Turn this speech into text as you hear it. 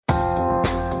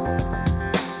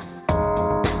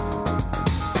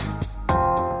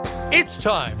It's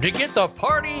time to get the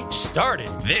party started.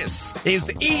 This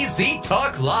is Easy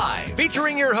Talk Live,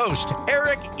 featuring your host,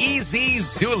 Eric E.Z.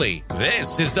 Zuley.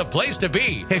 This is the place to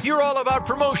be if you're all about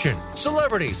promotion,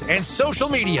 celebrities, and social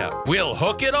media. We'll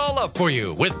hook it all up for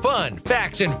you with fun,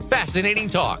 facts, and fascinating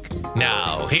talk.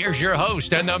 Now, here's your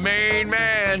host and the main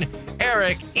man,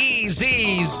 Eric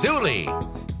E.Z. Zuley.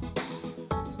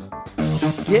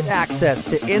 Get access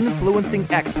to influencing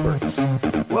experts.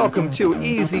 Welcome to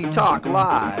Easy Talk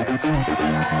Live.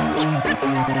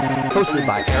 Hosted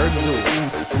by Eric Zuley.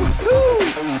 Woo-hoo!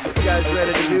 You guys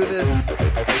ready to do this?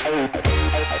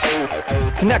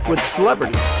 Connect with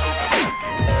celebrities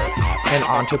and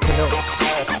entrepreneurs.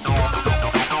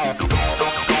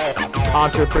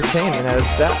 Entrepreneurship at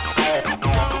its best.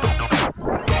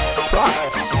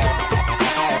 Products,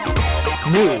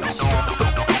 news,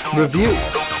 reviews,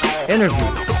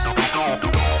 interviews,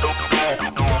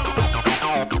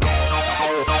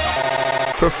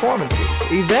 performances,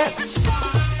 events,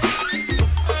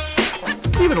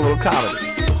 even a little comedy.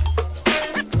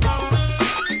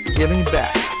 Giving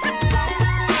back.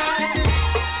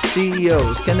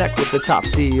 CEOs connect with the top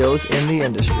CEOs in the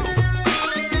industry.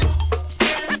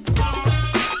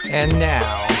 And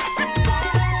now,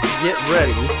 get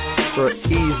ready for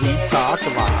Easy Talk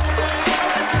Live.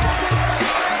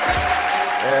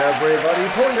 Everybody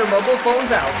pull your mobile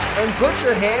phones out and put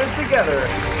your hands together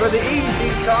for the Easy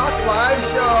Talk Live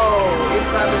Show. It's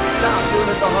time to stop doing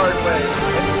it the hard way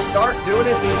and start doing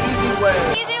it the easy way.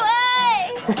 Easy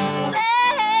way!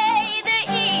 Hey, the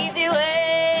easy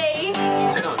way.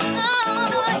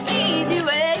 Oh, easy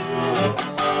way.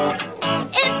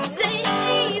 It's the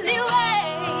easy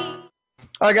way.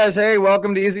 All right, guys. Hey,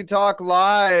 welcome to Easy Talk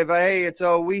Live. Hey,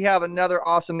 so we have another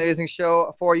awesome, amazing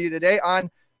show for you today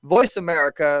on Voice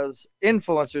America's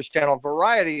Influencers channel,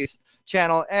 Varieties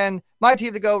channel, and my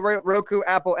TV to go, Roku,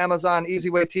 Apple, Amazon,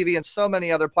 EasyWay TV, and so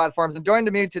many other platforms. And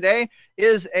joining me today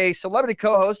is a celebrity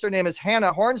co-host. Her name is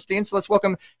Hannah Hornstein. So let's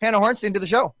welcome Hannah Hornstein to the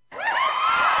show. Hey,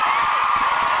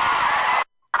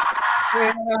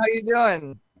 Hannah, how you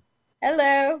doing?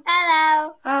 Hello.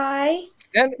 Hello. Hi.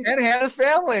 And Hannah's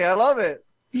family. I love it.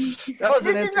 That was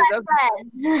an This is my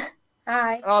friend.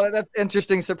 Hi. Oh, that's an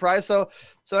interesting surprise. So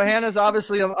Hannah's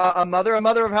obviously a mother. A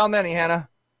mother of how many, Hannah?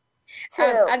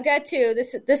 Two. I've got two.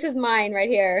 This is mine right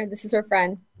here. This is her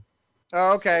friend.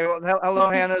 Oh, okay. Well, hello,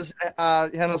 Hannah's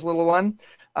little one.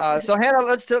 So Hannah,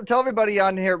 let's tell everybody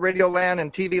on here, Radio Land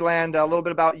and TV Land, a little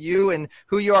bit about you and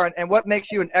who you are and what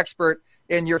makes you an expert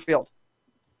in your field.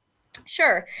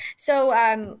 Sure. So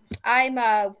I'm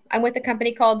with a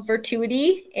company called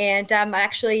Virtuity, and I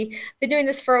actually been doing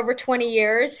this for over 20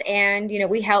 years. And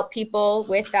we help people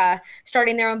with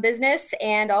starting their own business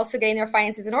and also getting their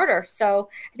finances in order. So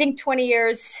I think 20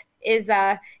 years is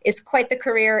quite the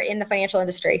career in the financial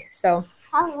industry. So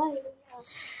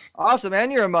Awesome,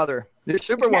 and you're a mother. You're a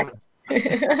superwoman.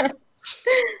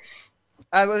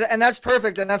 And that's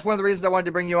perfect. And that's one of the reasons I wanted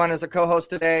to bring you on as a co-host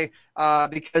today,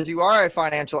 because you are a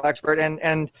financial expert.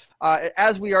 And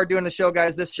as we are doing the show,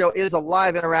 guys, this show is a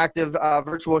live interactive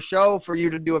virtual show for you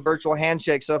to do a virtual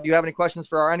handshake. So if you have any questions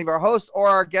for any of our hosts or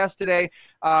our guests today,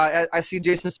 I see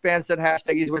Jason Span said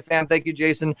 #EasyWayFam. Thank you,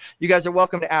 Jason. You guys are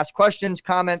welcome to ask questions,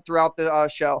 comment throughout the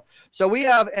show. So we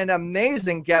have an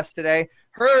amazing guest today.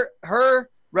 Her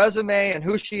resume and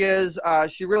who she is,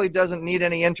 she really doesn't need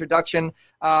any introduction.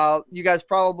 You guys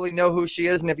probably know who she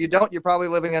is, and if you don't, you're probably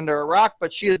living under a rock,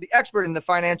 but she is the expert in the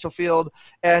financial field,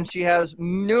 and she has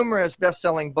numerous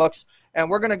best-selling books. And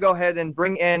we're going to go ahead and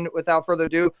bring in, without further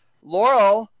ado,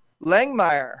 Loral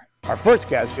Langemeier. Our first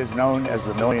guest is known as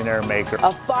the Millionaire Maker.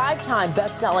 A 5-time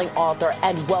best-selling author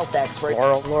and wealth expert.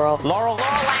 Loral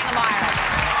Langemeier.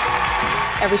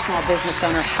 Every small business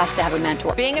owner has to have a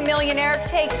mentor. Being a millionaire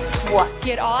takes what?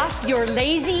 Get off your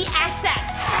lazy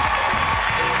assets.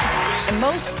 And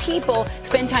most people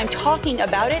spend time talking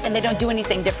about it and they don't do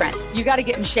anything different. You got to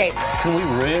get in shape. Can we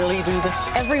really do this?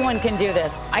 Everyone can do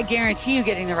this. I guarantee you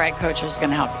getting the right coach is going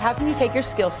to help. How can you take your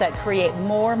skill set, create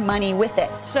more money with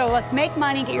it? So let's make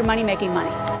money, get your money making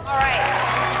money. All right.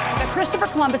 Christopher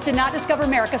Columbus did not discover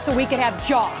America so we could have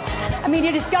jobs. He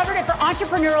discovered it for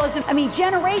entrepreneurialism.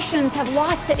 Generations have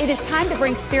lost it. It is time to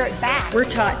bring spirit back. We're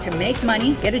taught to make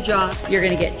money, get a job. You're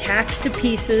going to get taxed to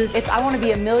pieces. I want to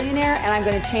be a millionaire, and I'm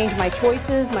going to change my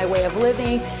choices, my way of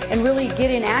living, and really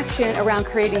get in action around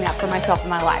creating that for myself in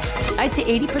my life. I'd say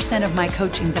 80% of my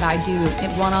coaching that I do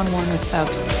one-on-one with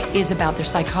folks is about their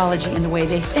psychology and the way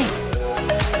they think.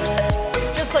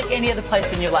 Just like any other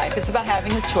place in your life, it's about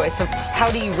having a choice of how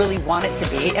do you really want it to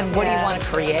be and what do you want to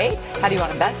create? How do you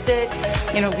want to invest it?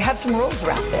 Have some rules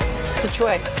around it. It's a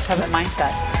choice. Have that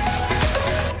mindset.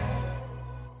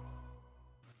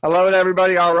 I love it,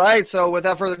 everybody. All right. So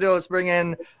without further ado, let's bring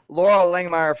in Loral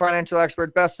Langemeier, financial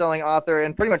expert, best-selling author,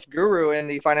 and pretty much guru in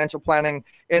the financial planning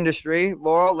industry.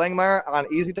 Loral Langemeier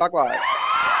on Easy Talk Live.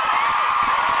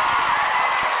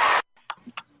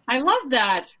 I love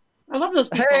that. I love those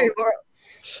people. Hey, Laurel.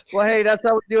 Well, hey, that's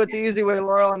how we do it the easy way,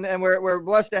 Laurel, and we're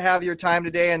blessed to have your time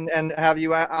today and have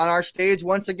you on our stage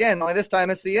once again. Only this time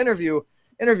it's the interview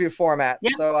format. Yeah,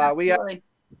 so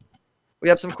we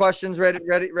have some questions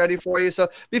ready for you. So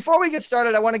before we get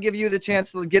started, I want to give you the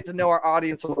chance to get to know our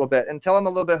audience a little bit and tell them a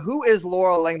little bit, who is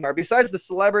Loral Langemeier? Besides the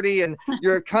celebrity and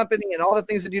your company and all the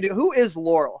things that you do, who is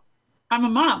Laurel? I'm a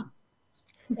mom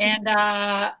and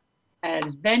an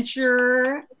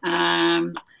adventurer,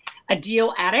 a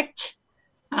deal addict,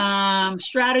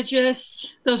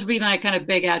 strategist. Those would be my kind of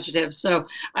big adjectives. So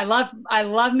I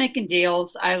love making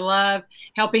deals. I love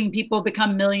helping people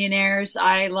become millionaires.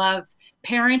 I love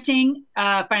parenting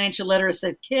financial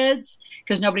literacy kids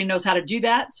because nobody knows how to do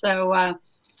that. So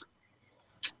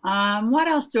what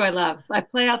else do I love? I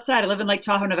play outside. I live in Lake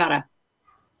Tahoe, Nevada.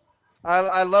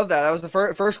 I love that. That was the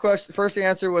first question. First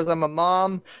answer was, I'm a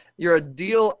mom. You're a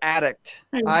deal addict.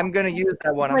 I'm going to use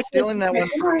that one. I'm stealing that one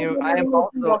from you. I am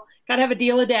also got to have a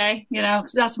deal a day. So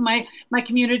that's my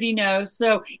community knows.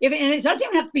 So and it doesn't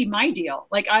even have to be my deal.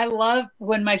 Like, I love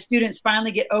when my students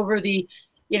finally get over they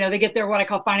get their what I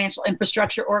call financial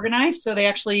infrastructure organized. So they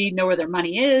actually know where their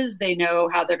money is. They know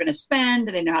how they're going to spend.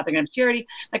 They know how they're going to charity.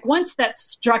 Like, once that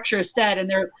structure is set and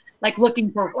they're like looking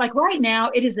for, like, right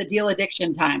now, it is a deal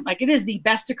addiction time. Like, it is the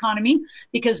best economy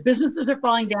because businesses are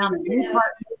falling down.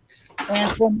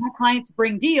 And when my clients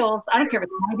bring deals, I don't care if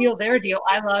it's my deal, their deal.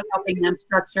 I love helping them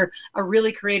structure a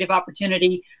really creative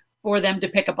opportunity for them to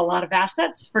pick up a lot of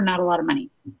assets for not a lot of money.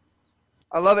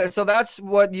 I love it. So that's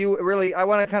what you really, I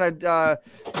want to kind of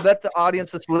let the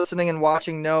audience that's listening and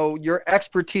watching know your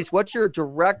expertise. What's your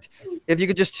direct, if you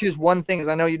could just choose one thing, because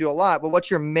I know you do a lot, but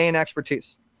what's your main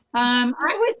expertise? I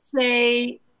would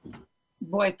say,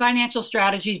 financial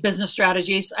strategies, business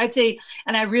strategies. I'd say,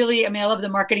 and I love the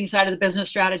marketing side of the business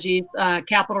strategies,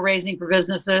 capital raising for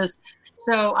businesses.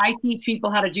 So I teach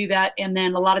people how to do that. And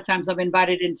then a lot of times I'm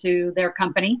invited into their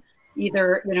company,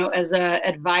 either, as an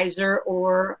advisor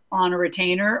or on a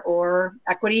retainer or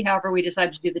equity, however we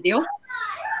decide to do the deal.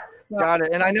 Got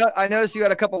it. And I noticed you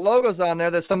had a couple logos on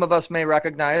there that some of us may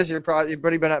recognize. You've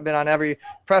pretty been on every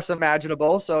press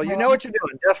imaginable, so you know what you're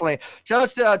doing. Definitely. Shout out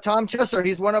to Tom Chesser.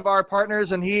 He's one of our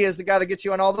partners, and he is the guy that gets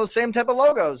you on all those same type of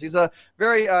logos. He's a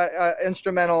very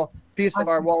instrumental piece of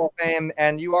our Wall of Fame,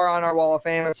 and you are on our Wall of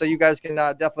Fame, and so you guys can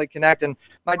definitely connect. And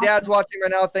my dad's watching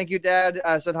right now. Thank you, Dad.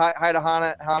 I said hi to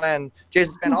Hannah and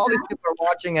Jason. And all these people are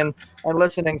watching and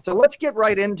listening. So let's get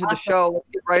right into the show. Let's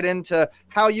get right into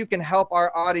how you can help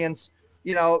our audience,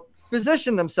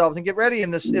 position themselves and get ready in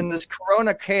this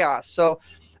Corona chaos. So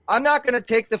I'm not going to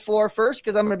take the floor first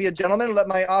because I'm going to be a gentleman and let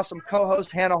my awesome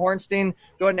co-host Hannah Hornstein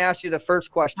go ahead and ask you the first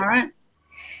question. All right.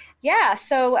 Yeah.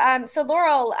 So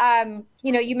Loral,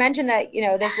 you mentioned that,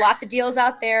 there's lots of deals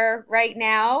out there right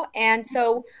now. And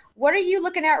so what are you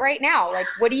looking at right now? Like,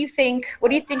 what do you think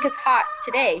is hot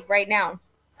today, right now?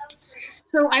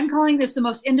 So I'm calling this the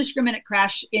most indiscriminate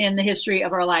crash in the history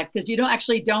of our life, because you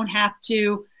don't have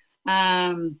to,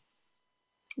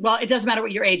 it doesn't matter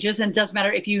what your age is, and it doesn't matter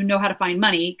if you know how to find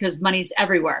money, because money's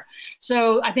everywhere.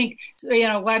 So I think,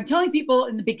 what I'm telling people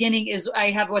in the beginning is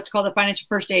I have what's called a financial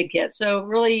first aid kit. So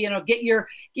really, get your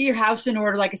house in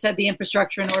order, like I said, the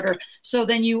infrastructure in order. So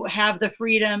then you have the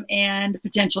freedom and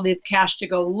potentially the cash to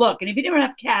go look. And if you don't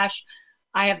have cash,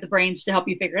 I have the brains to help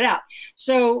you figure it out.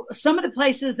 So some of the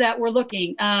places that we're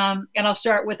looking, and I'll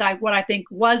start with what I think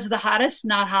was the hottest,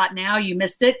 not hot now, you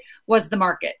missed it, was the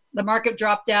market. The market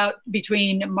dropped out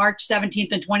between March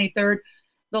 17th and 23rd,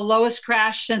 the lowest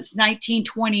crash since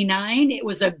 1929. It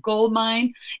was a gold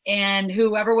mine, and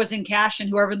whoever was in cash and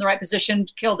whoever in the right position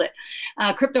killed it.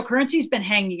 Cryptocurrency's been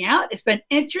hanging out. It's been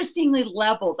interestingly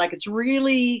leveled, like it's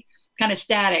really kind of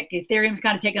static. Ethereum's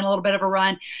kind of taken a little bit of a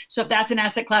run. So if that's an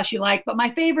asset class you like, but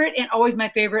my favorite, and always my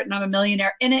favorite, and I'm a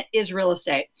millionaire in it, is real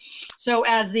estate. So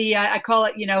as the, I call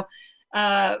it,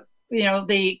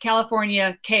 the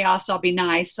California chaos, I'll be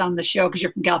nice on the show because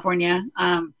you're from California.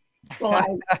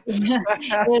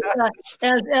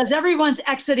 As everyone's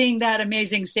exiting that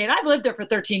amazing state, I've lived there for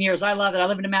 13 years. I love it. I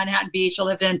lived in Manhattan Beach. I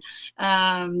lived in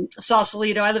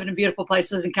Sausalito. I lived in beautiful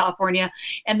places in California,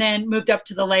 and then moved up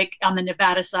to the lake on the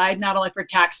Nevada side, not only for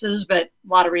taxes, but a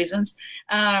lot of reasons.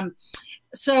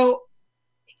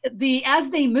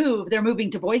 As they move, they're moving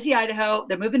to Boise, Idaho.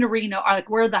 They're moving to Reno.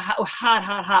 We're the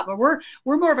hot, but we're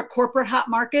more of a corporate hot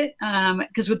market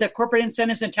because with the corporate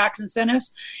incentives and tax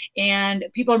incentives, and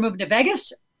people are moving to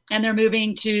Vegas. and they're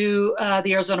moving to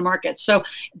the Arizona market. So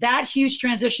that huge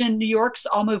transition, New York's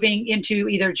all moving into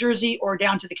either Jersey or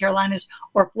down to the Carolinas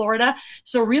or Florida.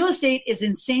 So real estate is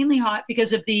insanely hot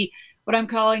because of what I'm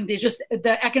calling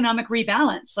the economic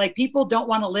rebalance. Like, people don't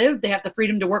want to live. They have the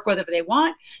freedom to work whatever they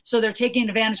want. So they're taking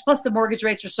advantage. Plus the mortgage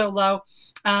rates are so low.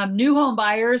 New home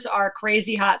buyers are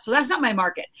crazy hot. So that's not my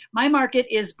market. My market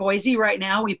is Boise right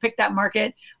now. We picked that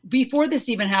market before this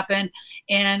even happened.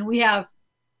 And we have,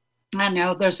 I don't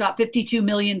know, there's about $52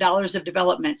 million of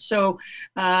development. So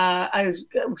one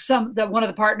of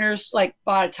the partners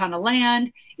bought a ton of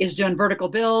land, is doing vertical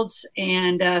builds.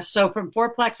 And so from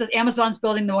fourplexes, Amazon's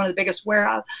building one of the biggest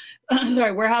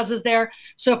warehouses there.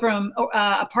 So from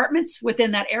apartments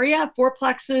within that area,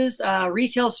 fourplexes,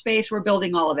 retail space, we're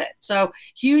building all of it. So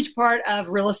huge part of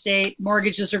real estate.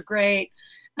 Mortgages are great.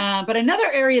 But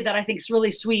another area that I think is really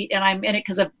sweet, and I'm in it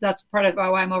because that's part of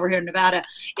why I'm over here in Nevada,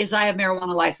 is I have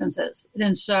marijuana licenses.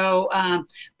 And so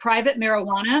private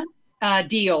marijuana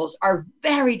deals are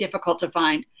very difficult to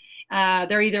find.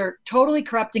 They're either totally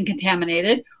corrupt and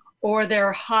contaminated, or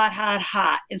they're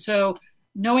hot. And so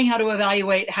knowing how to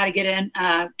evaluate how to get in,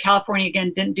 California,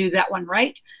 again, didn't do that one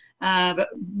right. But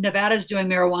Nevada's doing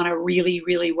marijuana really,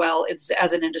 really well. It's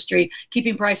as an industry,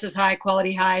 keeping prices high,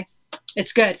 quality high.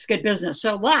 It's good. It's good business.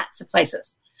 So lots of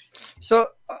places. So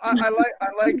I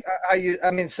like how you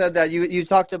said that you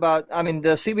talked about,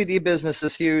 the CBD business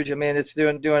is huge. It's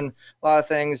doing a lot of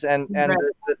things, and Right.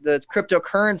 the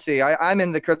cryptocurrency. I'm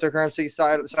in the cryptocurrency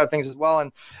side of things as well.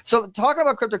 And so talking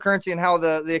about cryptocurrency and how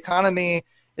the economy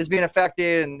is being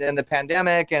affected, and the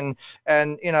pandemic, and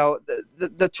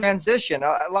the transition.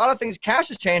 A lot of things. Cash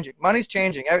is changing. Money's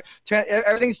changing.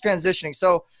 Everything's transitioning.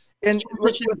 So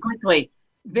quickly.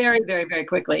 Very, very, very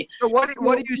quickly. So what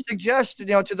do you suggest, to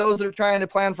those that are trying to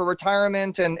plan for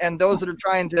retirement, and those that are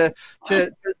trying to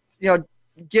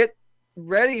get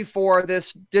ready for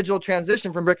this digital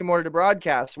transition from brick and mortar to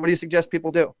broadcast? What do you suggest people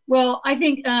do? Well, I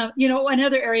think,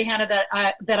 another area, Hannah,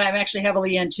 that I'm actually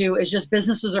heavily into is just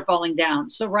businesses are falling down.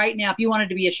 So right now, if you wanted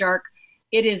to be a shark,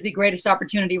 it is the greatest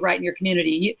opportunity right in your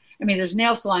community. There's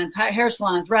nail salons, hair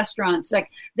salons, restaurants.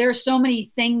 There are so many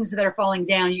things that are falling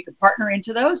down. You can partner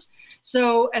into those.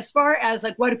 So as far as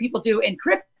what do people do in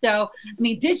crypto?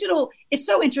 Digital, it's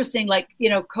so interesting.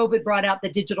 COVID brought out the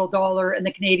digital dollar and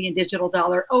the Canadian digital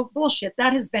dollar. Oh, bullshit.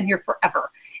 That has been here forever.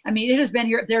 It has been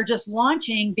here. They're just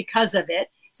launching because of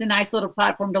it. It's a nice little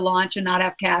platform to launch and not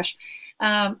have cash.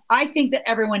 I think that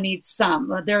everyone needs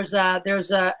some. And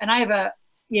I have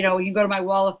you can go to my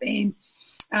wall of fame,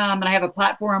 and I have a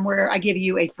platform where I give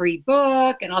you a free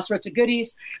book and all sorts of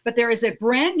goodies. But there is a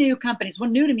brand new company. It's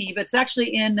one new to me, but it's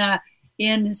actually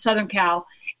in Southern Cal.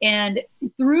 And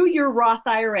through your Roth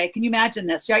IRA, can you imagine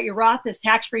this? Your Roth is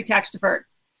tax-free, tax-deferred,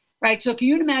 right? So can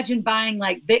you imagine buying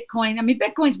Bitcoin?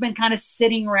 Bitcoin's been kind of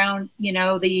sitting around,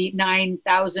 the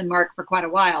 9,000 mark for quite a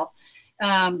while.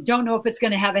 Don't know if it's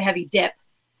going to have a heavy dip.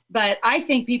 But I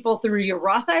think people through your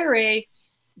Roth IRA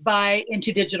buy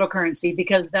into digital currency,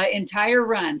 because the entire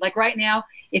run, right now,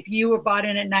 if you were bought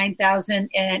in at 9,000,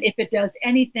 and if it does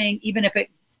anything, even if it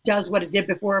does what it did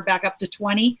before, back up to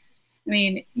 20,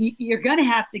 you're going to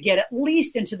have to get at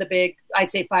least into the big, I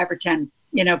say 5 or 10,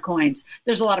 coins.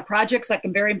 There's a lot of projects.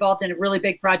 I'm very involved in a really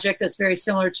big project that's very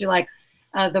similar to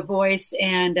The Voice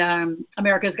and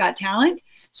America's Got Talent.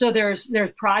 So there's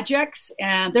projects,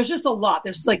 and there's just a lot.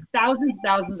 There's thousands and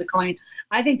thousands of coins.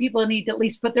 I think people need to at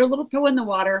least put their little toe in the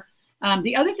water.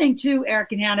 The other thing too,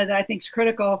 Eric and Hannah, that I think is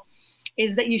critical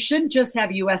is that you shouldn't just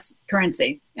have U.S.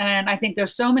 currency. And I think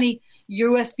there's so many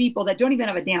U.S. people that don't even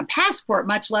have a damn passport,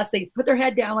 much less they put their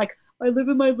head down I live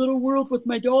in my little world with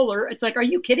my dollar. It's are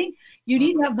you kidding? You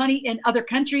need to have money in other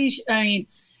countries.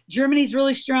 Germany's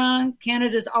really strong.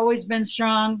 Canada's always been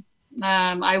strong.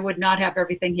 I would not have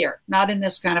everything here, not in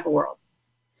this kind of a world.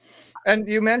 And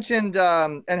you mentioned,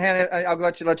 and Hannah, I'll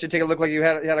let you take a look, you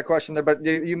had a question there, but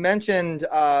you mentioned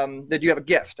that you have a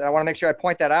gift. And I want to make sure I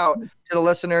point that out to the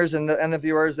listeners and the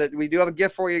viewers, that we do have a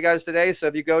gift for you guys today. So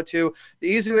if you go to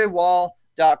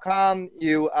theeasywaywall.com,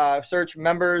 you search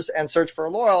members and search for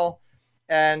Loral,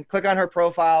 and click on her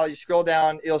profile. You scroll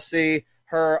down, you'll see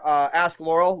her Ask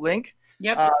Loral link.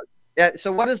 Yep.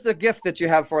 So what is the gift that you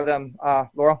have for them,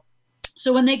 Loral?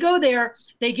 So when they go there,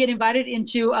 they get invited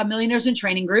into a Millionaires in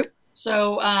Training group.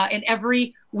 So and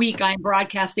every week I'm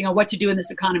broadcasting on what to do in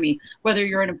this economy, whether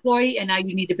you're an employee and now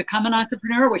you need to become an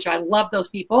entrepreneur, which I love those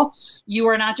people. You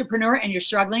are an entrepreneur and you're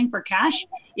struggling for cash.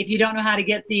 If you don't know how to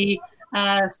get the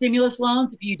stimulus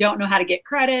loans, if you don't know how to get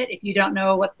credit, if you don't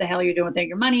know what the hell you're doing with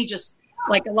your money, just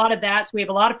like a lot of that. So we have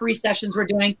a lot of free sessions we're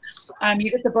doing.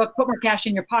 You get the book, Put More Cash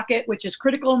in Your Pocket, which is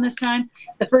critical in this time.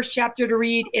 The first chapter to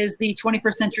read is the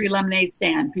 21st Century Lemonade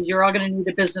Stand, because you're all going to need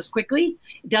a business quickly.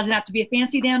 It doesn't have to be a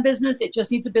fancy damn business. It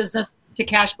just needs a business to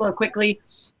cash flow quickly.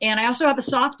 And I also have a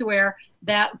software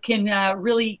that can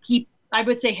really keep, I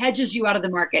would say, hedges you out of the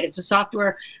market. It's a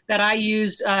software that I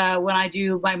use when I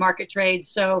do my market trades.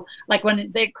 So like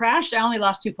when they crashed, I only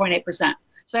lost 2.8%.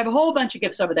 So I have a whole bunch of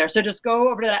gifts over there. So just go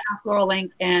over to that Ask Loral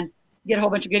link and get a whole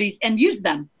bunch of goodies and use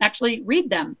them. Actually read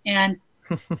them and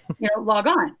log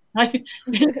on. Like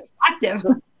active.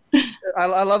 I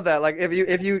love that. Like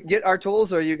if you get our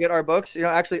tools or you get our books,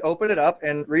 actually open it up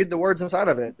and read the words inside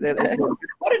of it.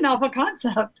 What a novel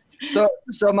concept. So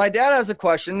my dad has a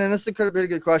question, and this is a pretty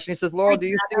good question. He says, Laurel, do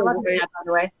you see a way? By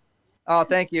the way. Oh,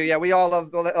 thank you. Yeah, we all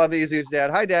love Easy's dad.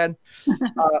 Hi, Dad.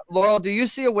 Laurel, do you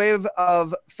see a wave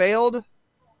of failed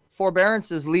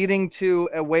forbearances leading to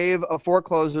a wave of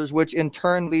foreclosures, which in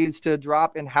turn leads to a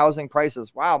drop in housing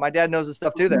prices? Wow, my dad knows this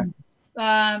stuff too there.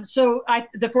 So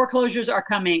the foreclosures are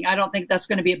coming. I don't think that's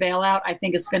going to be a bailout. I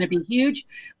think it's going to be huge.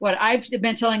 What I've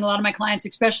been telling a lot of my clients,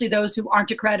 especially those who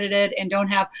aren't accredited and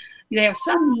they have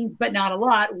some means, but not a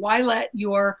lot. Why let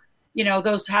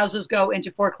those houses go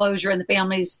into foreclosure and the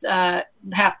families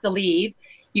have to leave?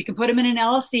 You can put them in an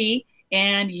LLC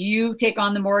and you take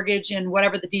on the mortgage and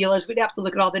whatever the deal is. We'd have to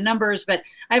look at all the numbers, but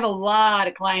I have a lot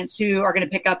of clients who are going to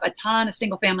pick up a ton of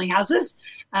single family houses.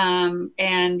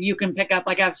 And you can pick up,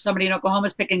 like I have somebody in Oklahoma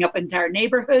is picking up entire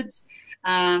neighborhoods.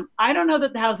 I don't know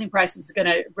that the housing price is going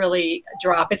to really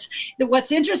drop.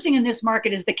 What's interesting in this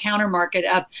market is the counter market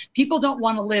of people don't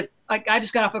want to live. Like I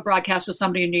just got off a broadcast with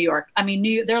somebody in New York. I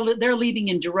mean, they're leaving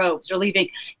in droves. They're leaving,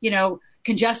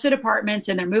 congested apartments,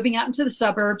 and they're moving out into the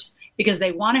suburbs because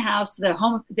they want a house.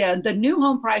 The new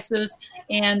home prices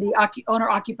and the owner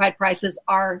occupied prices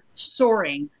are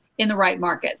soaring in the right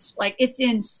markets. Like it's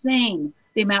insane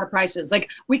the amount of prices.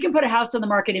 Like we can put a house on the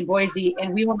market in Boise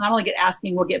and we will not only get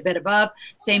asking, we'll get bid above.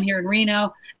 Same here in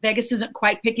Reno. Vegas isn't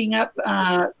quite picking up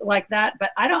like that,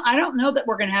 but I don't know that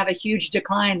we're going to have a huge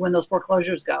decline when those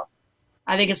foreclosures go.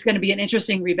 I think it's going to be an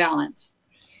interesting rebalance.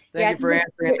 Thank you for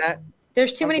answering that.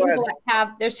 There's too many people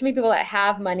that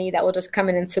have money that will just come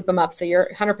in and soup them up. So you're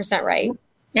 100% right.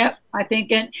 Yeah, I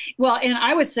think, and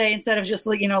I would say instead of just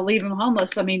leave them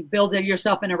homeless, I mean, build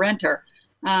yourself in a renter.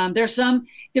 There's some,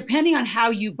 depending on how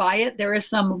you buy it, there is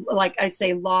some, like I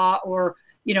say, law or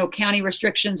county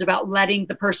restrictions about letting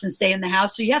the person stay in the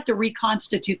house. So you have to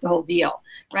reconstitute the whole deal,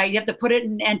 right? You have to put it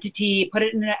in an entity, put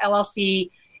it in an LLC,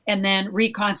 and then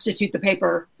reconstitute the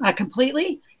paper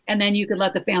completely. And then you could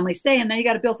let the family stay, and then you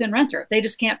got a built-in renter. They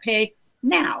just can't pay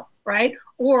now, right?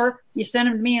 Or you send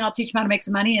them to me and I'll teach them how to make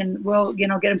some money and we'll, get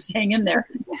them staying in there.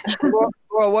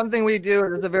 Well, one thing we do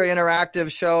is a very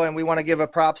interactive show, and we want to give a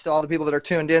props to all the people that are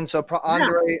tuned in. So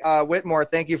Andre Whitmore,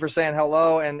 thank you for saying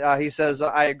hello. And he says,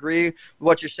 I agree with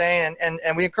what you're saying.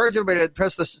 And we encourage everybody to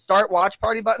press the start watch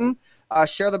party button.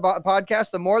 Share the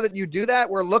podcast. The more that you do that,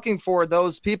 we're looking for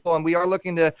those people, and we are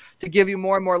looking to give you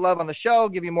more and more love on the show,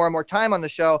 give you more and more time on the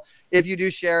show if you do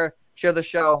share the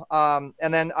show.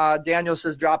 And then Daniel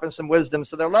says dropping some wisdom.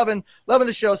 So they're loving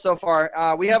the show so far.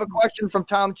 We have a question from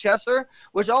Tom Chesser,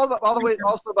 which all the way,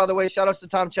 also, by the way, shout outs to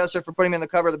Tom Chesser for putting me on the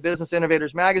cover of the Business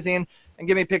Innovators magazine and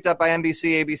getting me picked up by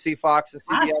NBC, ABC, Fox, and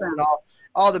CBS and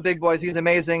all the big boys. He's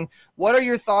amazing. What are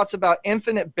your thoughts about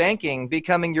infinite banking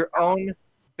becoming your own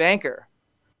banker?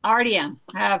 Already am,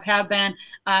 have been.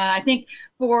 I think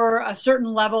for a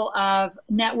certain level of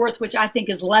net worth, which I think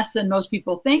is less than most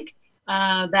people think,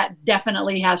 that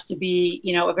definitely has to be,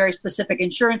 a very specific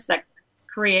insurance that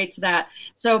creates that.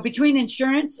 So between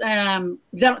insurance,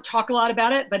 because I don't talk a lot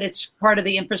about it, but it's part of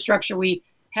the infrastructure we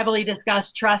heavily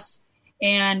discuss, trusts,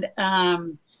 and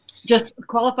just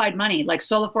qualified money like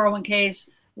solo 401ks,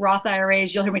 Roth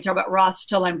IRAs. You'll hear me talk about Roths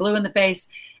till I'm blue in the face.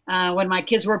 When my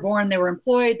kids were born, they were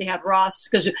employed. They had Roths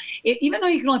because even though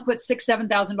you can only put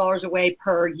 $6,000-$7,000 away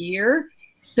per year,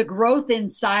 the growth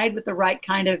inside with the right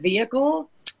kind of vehicle,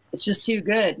 it's just too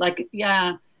good. Like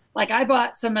I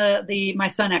bought some of my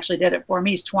son actually did it for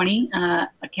me. He's 20,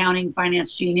 accounting,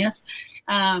 finance genius.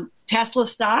 Tesla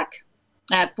stock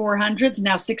at 400s,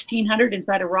 now 1,600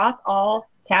 inside a Roth, all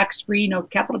tax-free, no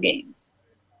capital gains.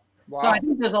 Wow. So I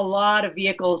think there's a lot of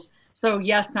vehicles. So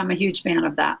yes, I'm a huge fan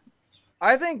of that.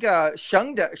 I think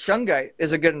Shungite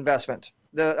is a good investment.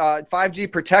 The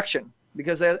 5G protection,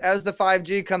 because as the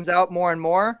 5G comes out more and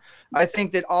more, I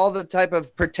think that all the type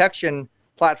of protection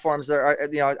platforms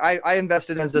I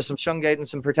invested into some Shungite and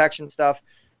some protection stuff.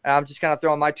 I'm just kind of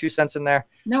throwing my 2 cents in there.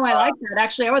 No, I like that.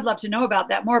 Actually, I would love to know about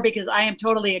that more because I am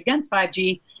totally against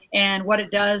 5G and what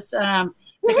it does.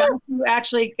 The guy who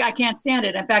actually, I can't stand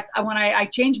it. In fact, when I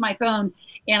changed my phone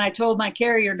and I told my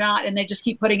carrier not, and they just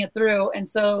keep putting it through. And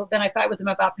so then I fight with them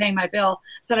about paying my bill.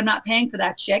 I said, I'm not paying for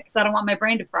that shit because I don't want my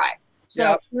brain to fry.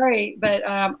 So great. But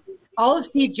all of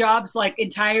Steve Jobs' like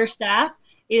entire staff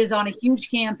is on a huge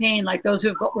campaign, like those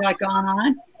who've like gone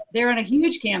on. They're on a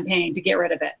huge campaign to get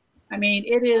rid of it. I mean,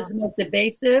 it is the most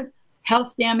invasive,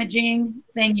 health damaging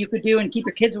thing you could do, and keep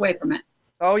your kids away from it.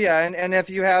 Oh yeah, and if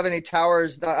you have any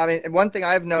towers, I mean, one thing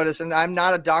I've noticed, and I'm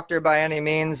not a doctor by any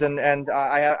means, and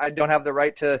I don't have the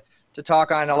right to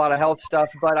talk on a lot of health stuff,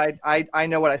 but I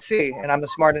know what I see, and I'm a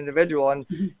smart individual, and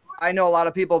I know a lot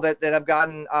of people that have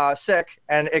gotten sick,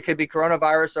 and it could be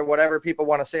coronavirus or whatever people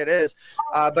want to say it is,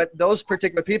 but those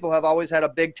particular people have always had a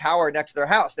big tower next to their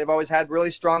house. They've always had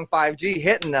really strong 5G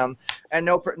hitting them, and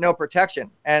no protection.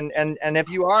 And if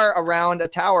you are around a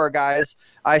tower, guys,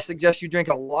 I suggest you drink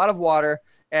a lot of water.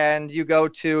 And you go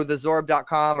to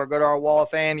thezorb.com or go to our wall of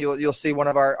fame, you'll see one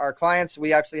of our clients.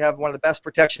 We actually have one of the best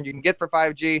protections you can get for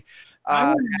 5G.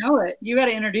 I want to know it. You got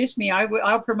to introduce me.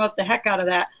 I'll promote the heck out of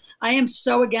that. I am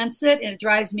so against it, and it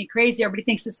drives me crazy. Everybody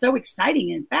thinks it's so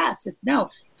exciting and fast.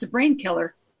 It's a brain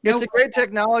killer. It's a great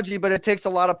technology, but it takes a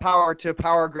lot of power to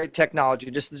power great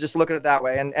technology. Just look at it that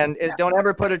way, and don't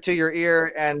ever put it to your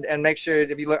ear. And make sure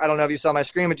if you look. I don't know if you saw my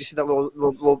screen, but you see that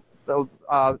little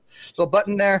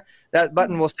button there. That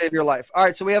button will save your life. All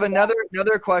right, so we have another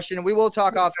question, and we will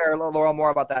talk off air, Loral, more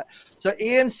about that. So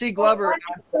Ian C. Glover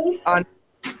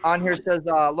on here says,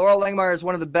 Loral Langemeier is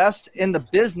one of the best in the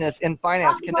business in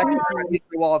finance. Connected to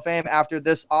the Wall of Fame after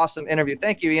this awesome interview.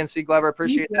 Thank you, Ian C. Glover.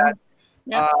 Appreciate that.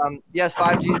 Yeah. Yes,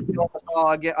 5G is killing us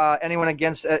all. Anyone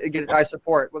against I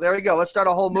support. Well, there we go. Let's start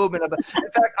a whole movement of it.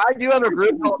 In fact, I do have a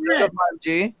group called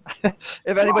 5G.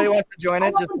 If anybody wants to join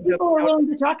it, just people are willing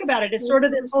to talk about it. It's sort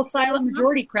of this whole silent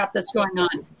majority crap that's going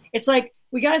on. It's like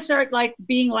we got to start like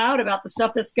being loud about the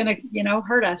stuff that's going to,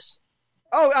 hurt us.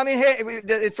 Oh, I mean, hey,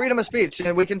 it's freedom of speech,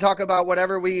 and we can talk about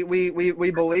whatever we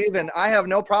believe, and I have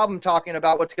no problem talking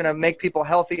about what's going to make people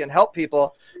healthy and help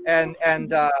people. And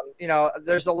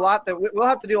there's a lot that we'll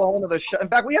have to do a whole other show. In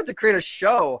fact, we have to create a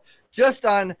show just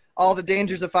on all the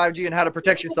dangers of 5G and how to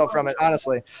protect yourself from it.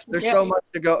 Honestly, there's so much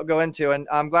to go into, and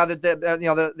I'm glad that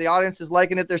the audience is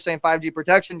liking it. They're saying 5G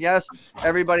protection. Yes,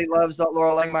 everybody loves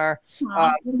Loral Langemeier.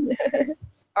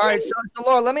 All right, so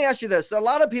Laura, let me ask you this: a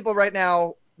lot of people right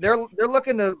now. They're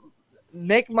looking to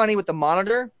make money with the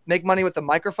monitor, make money with the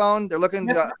microphone. They're looking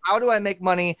to how do I make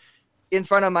money in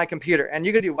front of my computer? And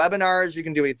you can do webinars, you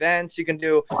can do events, you can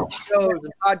do shows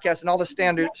and podcasts and all the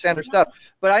standard stuff.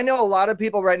 But I know a lot of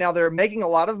people right now that are making a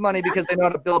lot of money because they know how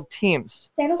to build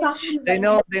teams. They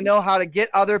know how to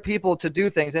get other people to do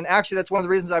things. And actually, that's one of the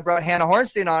reasons I brought Hannah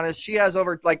Hornstein on is she has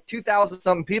over like 2,000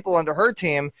 something people under her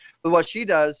team with what she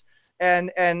does.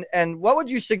 And what would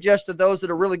you suggest to those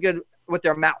that are really good with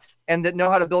their mouth and that know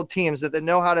how to build teams, that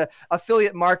know how to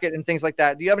affiliate market and things like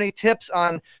that? Do you have any tips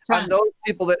on those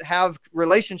people that have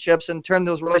relationships and turn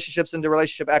those relationships into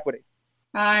relationship equity?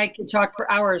 I could talk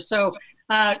for hours. So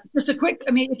just a quick,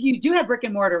 if you do have brick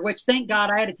and mortar, which thank God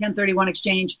I had a 1031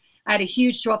 exchange, I had a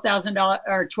huge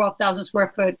 $12,000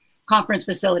 square foot conference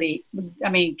facility.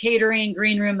 Catering,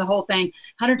 green room, the whole thing.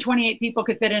 128 people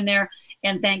could fit in there.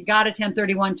 And thank God a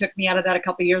 1031 took me out of that a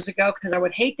couple of years ago, because I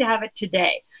would hate to have it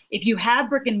today. If you have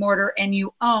brick and mortar and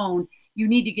you own, you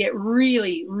need to get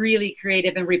really, really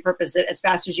creative and repurpose it as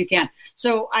fast as you can.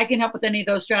 So I can help with any of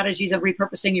those strategies of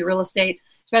repurposing your real estate,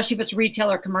 especially if it's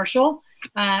retail or commercial,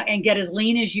 and get as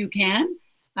lean as you can.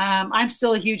 I'm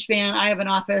still a huge fan. I have an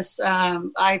office.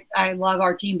 I love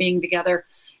our team being together.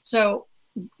 So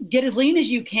get as lean as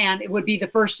you can. It would be the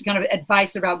first kind of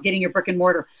advice about getting your brick and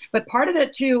mortar. But part of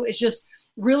that too is just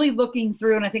really looking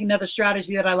through. And I think another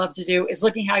strategy that I love to do is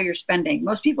looking how you're spending.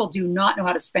 Most people do not know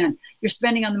how to spend. You're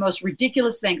spending on the most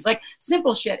ridiculous things, like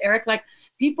simple shit, Eric. Like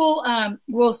people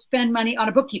will spend money on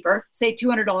a bookkeeper, say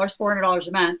 $200, $400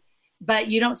 a month, but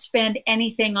you don't spend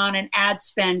anything on an ad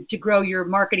spend to grow your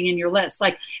marketing and your list.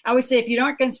 Like I always say, if you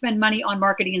aren't going to spend money on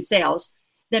marketing and sales,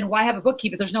 then why have a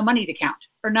bookkeeper? There's no money to count,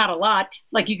 or not a lot.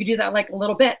 Like you could do that like a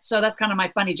little bit. So that's kind of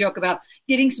my funny joke about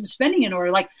getting some spending in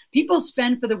order. Like people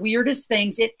spend for the weirdest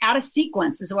things out of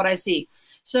sequence is what I see.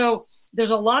 So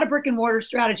there's a lot of brick and mortar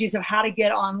strategies of how to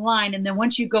get online. And then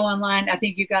once you go online, I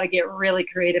think you've got to get really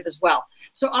creative as well.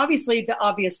 So obviously the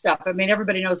obvious stuff.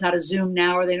 Everybody knows how to Zoom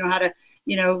now, or they know how to,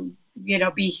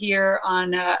 be here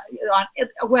on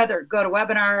weather, go to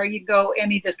webinar, you go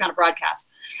any this kind of broadcast.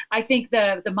 I think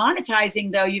the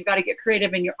monetizing though, you've got to get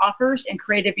creative in your offers and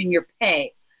creative in your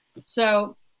pay.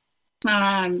 So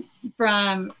from,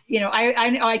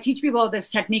 I teach people this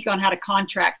technique on how to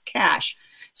contract cash.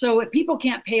 So if people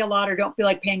can't pay a lot or don't feel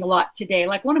like paying a lot today,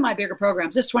 like one of my bigger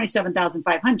programs is $27,500,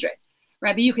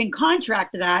 right? But you can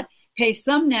contract that, pay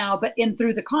some now, but in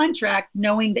through the contract,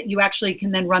 knowing that you actually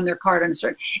can then run their card on a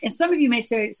certain. And some of you may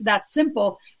say so that's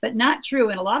simple, but not true.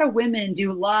 And a lot of women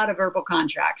do a lot of verbal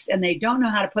contracts, and they don't know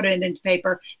how to put it into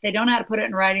paper. They don't know how to put it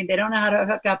in writing. They don't know how to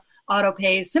hook up auto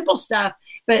pays, simple stuff.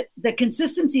 But the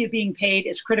consistency of being paid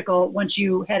is critical once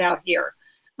you head out here.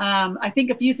 I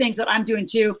think a few things that I'm doing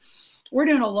too. We're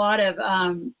doing a lot of,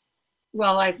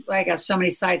 I got so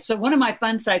many sites. So one of my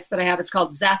fun sites that I have is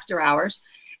called Zafter Hours.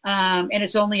 And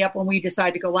it's only up when we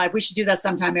decide to go live. We should do that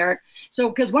sometime, Eric. So,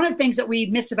 because one of the things that we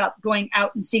miss about going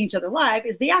out and seeing each other live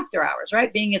is the after hours,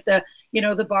 right? Being at the,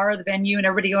 the bar or the venue and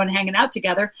everybody going and hanging out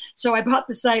together. So I bought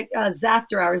the site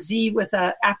Zafter Hours, Z with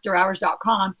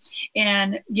afterhours.com.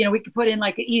 And, we could put in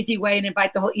like an easy way and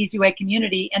invite the whole easy way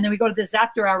community. And then we go to this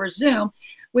After Hours Zoom,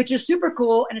 which is super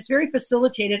cool. And it's very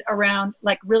facilitated around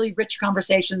like really rich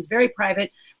conversations, very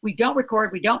private. We don't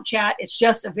record, we don't chat. It's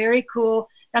just a very cool,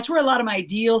 that's where a lot of my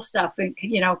ideal stuff,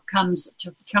 comes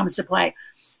to play.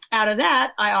 Out of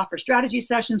that, I offer strategy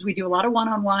sessions. We do a lot of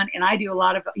one-on-one, and I do a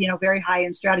lot of, very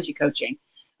high-end strategy coaching.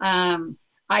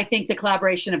 I think the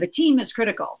collaboration of a team is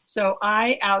critical. So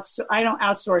I don't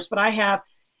outsource, but I have,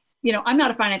 I'm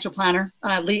not a financial planner.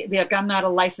 I'm not a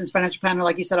licensed financial planner.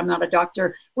 Like you said, I'm not a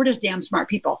doctor. We're just damn smart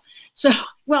people. So,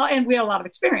 and we have a lot of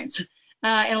experience.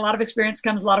 And a lot of experience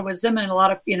comes a lot of wisdom and a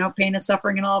lot of, pain and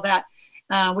suffering and all that,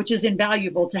 which is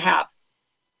invaluable to have.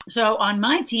 So on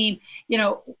my team,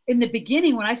 in the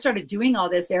beginning, when I started doing all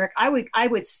this, Eric, I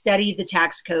would study the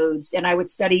tax codes, and I would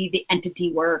study the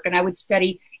entity work, and I would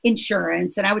study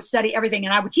insurance, and I would study everything,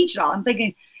 and I would teach it all. I'm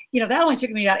thinking, that only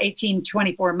took me about 18,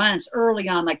 24 months early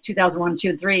on, like 2001, 2,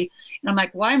 and 3. And I'm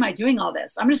like, why am I doing all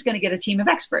this? I'm just going to get a team of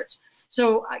experts.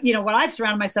 So, what I've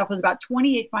surrounded myself with about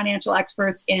 28 financial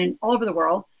experts in all over the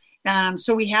world.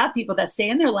 So we have people that stay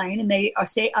in their lane, and they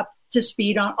stay up to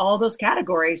speed on all those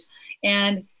categories.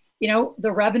 And,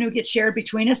 the revenue gets shared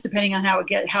between us depending on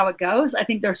how it goes. I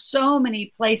think there's so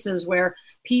many places where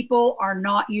people are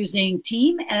not using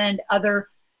team and other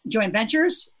joint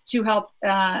ventures to help,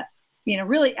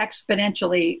 really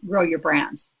exponentially grow your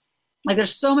brands. Like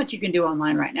there's so much you can do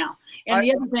online right now. And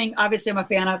the other thing, obviously, I'm a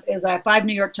fan of is I have 5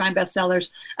 New York Times bestsellers.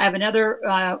 I have another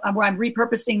where I'm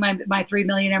repurposing my 3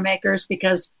 millionaire makers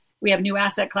because we have new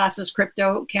asset classes,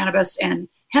 crypto, cannabis, and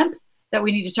hemp that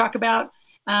we need to talk about.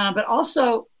 But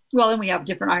also, then we have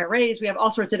different IRAs. We have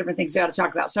all sorts of different things we got to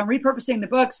talk about. So I'm repurposing the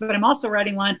books, but I'm also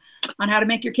writing one on how to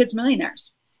make your kids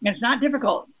millionaires. And it's not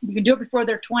difficult. You can do it before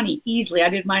they're 20 easily. I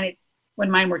did mine when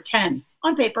mine were 10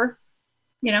 on paper.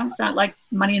 It's not like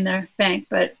money in their bank,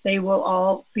 but they will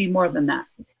all be more than that.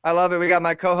 I love it. We got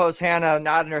my co-host Hannah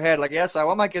nodding her head like, yes, I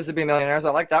want my kids to be millionaires. I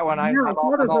like that one. I'm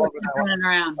all over that one.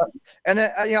 Around. And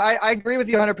then, I agree with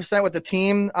you 100% with the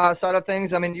team side of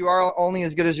things. I mean, you are only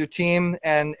as good as your team,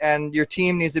 and your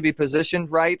team needs to be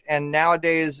positioned right. And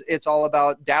nowadays, it's all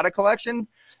about data collection.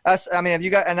 That's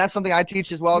something I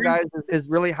teach as well, guys, is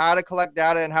really how to collect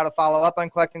data and how to follow up on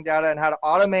collecting data and how to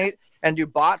automate and do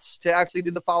bots to actually do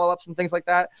the follow-ups and things like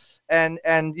that. And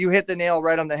you hit the nail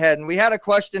right on the head. And we had a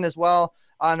question as well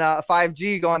on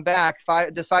 5G going back.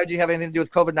 Does 5G have anything to do with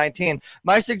COVID-19?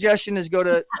 My suggestion is go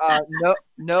to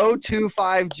No to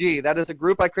 5G. That is a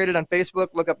group I created on Facebook.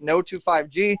 Look up No to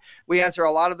 5G. We answer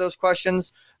a lot of those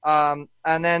questions. And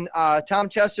then Tom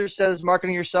Chester says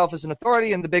marketing yourself as an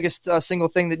authority and the biggest single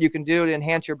thing that you can do to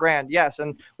enhance your brand. Yes,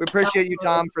 and we appreciate you,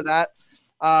 Tom, for that.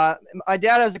 My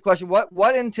dad has a question.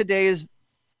 What in today's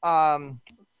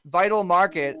vital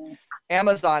market,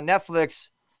 Amazon,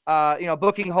 Netflix,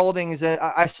 Booking Holdings,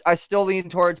 I still lean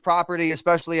towards property,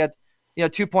 especially at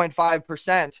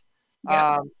 2.5%.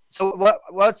 Yeah. So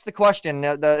what's the question?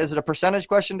 Is it a percentage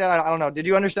question, Dad? I don't know. Did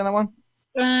you understand that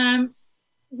one?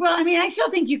 Well, I still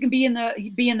think you can be in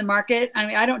the market.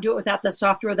 I don't do it without the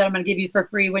software that I'm going to give you for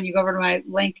free when you go over to my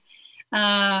link.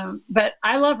 But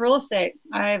I love real estate.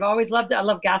 I've always loved it. I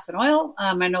love gas and oil.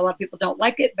 I know a lot of people don't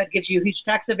like it, but it gives you huge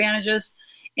tax advantages.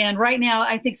 And right now,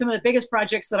 I think some of the biggest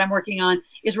projects that I'm working on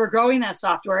is we're growing that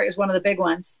software is one of the big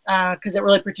ones because it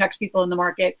really protects people in the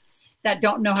market that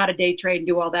don't know how to day trade and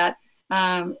do all that.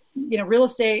 Real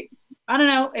estate, I don't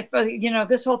know if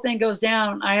this whole thing goes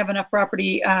down. I have enough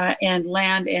property and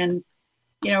land and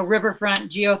riverfront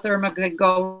geothermal could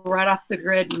go right off the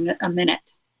grid in a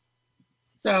minute.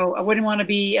 So I wouldn't want to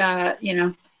be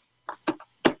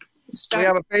We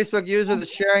have a Facebook user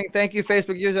that's sharing. Thank you,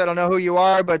 Facebook user. I don't know who you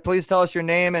are, but please tell us your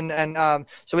name, and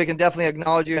so we can definitely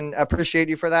acknowledge you and appreciate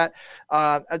you for that.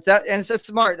 And it's just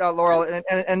smart, Loral.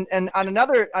 And on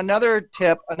another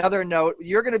tip, another note,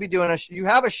 you're going to be doing you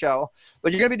have a show,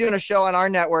 but you're going to be doing a show on our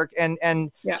network and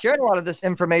sharing a lot of this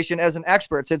information as an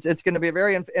expert. It's going to be a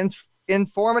very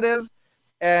informative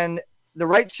and the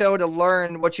right show to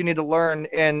learn what you need to learn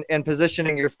in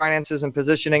positioning your finances and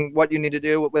positioning what you need to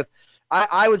do with.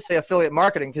 I would say affiliate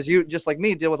marketing, because you, just like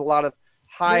me, deal with a lot of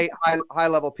high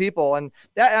level people. And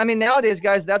that, I mean, nowadays,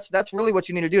 guys, that's really what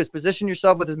you need to do, is position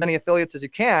yourself with as many affiliates as you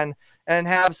can and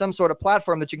have some sort of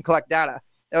platform that you can collect data.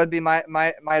 That would be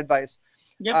my advice.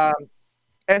 Yep.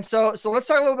 And so let's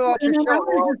talk a little bit about your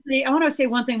show. I want to say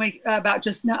one thing about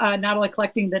just not only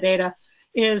collecting the data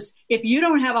is, if you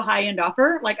don't have a high-end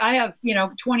offer, like I have,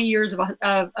 20 years of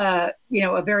a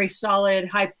very solid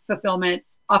high fulfillment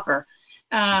offer.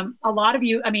 A lot of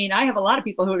you, I have a lot of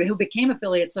people who became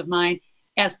affiliates of mine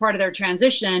as part of their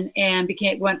transition and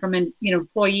went from an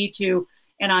employee to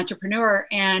an entrepreneur,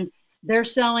 and they're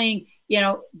selling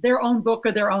their own book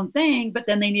or their own thing, but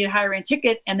then they need a higher end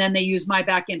ticket, and then they use my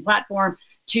back end platform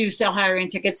to sell higher end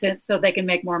tickets so they can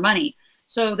make more money.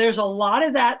 So there's a lot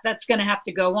of that's going to have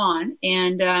to go on,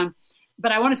 and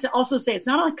but I want to also say, it's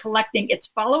not only collecting, it's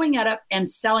following it up and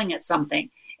selling it something.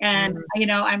 And,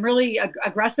 I'm really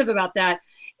aggressive about that.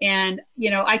 And,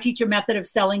 I teach a method of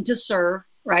selling to serve,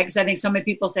 right? Because I think so many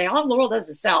people say, oh, Loral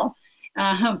doesn't sell.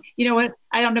 You know what?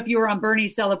 I don't know if you were on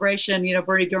Bernie's celebration,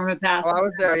 Bernie Dorman passed. Oh, I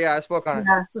was there. Yeah, I spoke on it.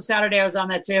 So Saturday I was on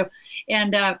that too.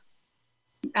 And that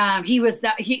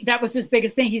was his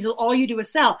biggest thing. He said, all you do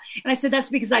is sell. And I said, that's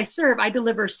because I serve. I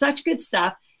deliver such good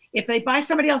stuff. If they buy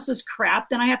somebody else's crap,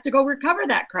 then I have to go recover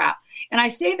that crap. And I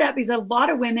say that because a lot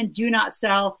of women do not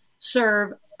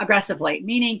serve aggressively,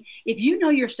 meaning if you know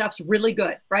your stuff's really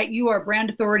good, right? You are a brand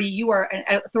authority, you are an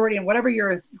authority in whatever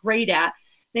you're great at,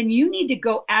 then you need to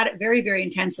go at it very, very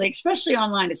intensely, especially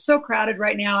online. It's so crowded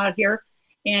right now out here.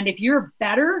 And if you're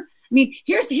better,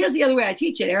 here's the other way I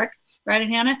teach it, Eric, right?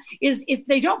 And Hannah, is if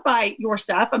they don't buy your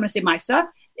stuff, I'm going to say my stuff,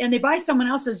 and they buy someone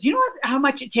else's, do you know how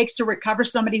much it takes to recover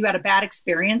somebody who had a bad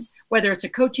experience, whether it's a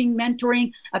coaching,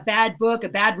 mentoring, a bad book, a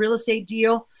bad real estate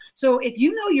deal? So if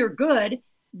you know you're good,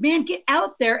 man, get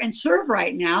out there and serve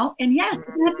right now. And yes,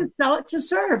 you have to sell it to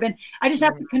serve. And I just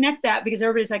have to connect that, because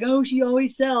everybody's like, oh, she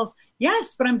always sells.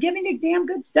 Yes, but I'm giving you damn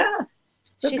good stuff.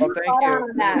 She's spot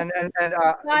on that.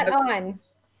 Spot on.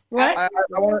 What?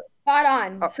 Spot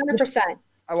on, 100%.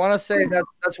 I want to say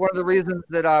that's one of the reasons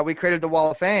that we created the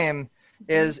Wall of Fame,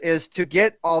 is to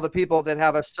get all the people that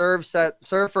have a serve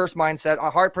first mindset, a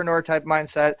heartpreneur type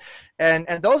mindset, and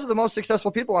those are the most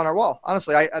successful people on our wall.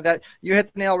 Honestly, that you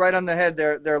hit the nail right on the head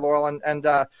there, Loral. And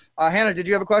Hannah, did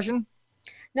you have a question?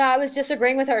 No, I was just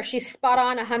agreeing with her. She's spot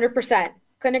on, 100%.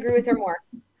 Couldn't agree with her more.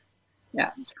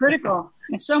 Yeah, it's critical.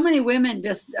 And so many women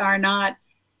just are not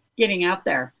getting out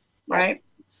there, right?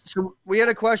 So we had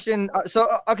a question.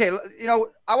 Okay,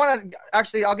 I want to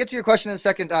actually, I'll get to your question in a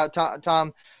second,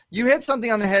 Tom. You hit something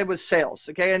on the head with sales,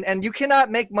 okay? And you cannot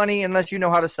make money unless you know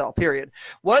how to sell, period.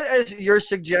 What is your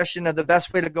suggestion of the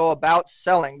best way to go about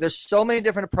selling? There's so many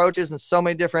different approaches and so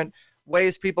many different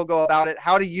ways people go about it.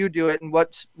 How do you do it, and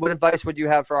what advice would you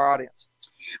have for our audience?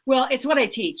 Well, it's what I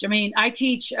teach. I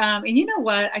teach, and you know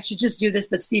what? I should just do this,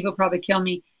 but Steve will probably kill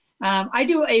me. I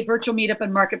do a virtual meetup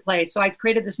and marketplace. So I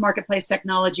created this marketplace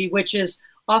technology, which is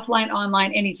offline,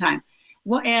 online, anytime.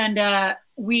 Well, and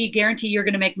we guarantee you're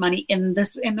going to make money in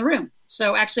the room.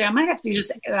 So actually, I might have to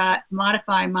just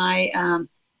modify my.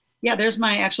 There's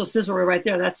my actual sizzle reel right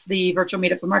there. That's the virtual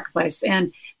meetup and marketplace,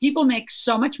 and people make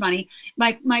so much money.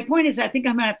 My point is, I think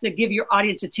I'm going to have to give your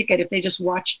audience a ticket if they just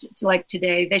watched like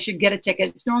today. They should get a ticket.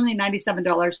 It's normally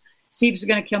 $97. Steve's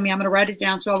going to kill me. I'm going to write it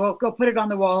down, so I will go put it on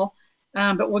the wall.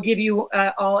 But we'll give you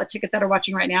all a ticket that are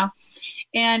watching right now.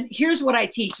 And here's what I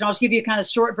teach. And I'll just give you a kind of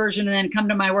short version and then come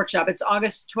to my workshop. It's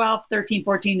August 12th, 13,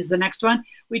 14 is the next one.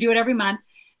 We do it every month.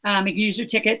 You can use your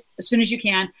ticket as soon as you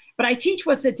can. But I teach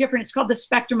what's different. It's called the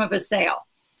spectrum of a sale.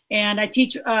 And I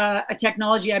teach a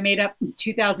technology I made up in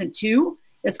 2002.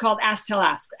 It's called Ask, Tell,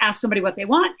 Ask. Ask somebody what they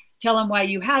want. Tell them why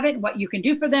you have it, what you can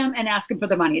do for them, and ask them for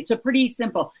the money. It's a pretty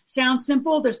simple. Sounds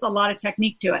simple. There's a lot of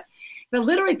technique to it. But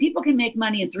literally, people can make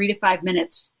money in 3 to 5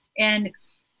 minutes. And,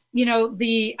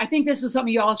 I think this is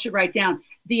something you all should write down.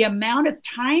 The amount of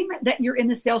time that you're in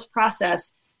the sales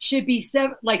process should be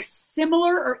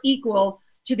similar or equal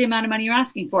to the amount of money you're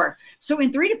asking for. So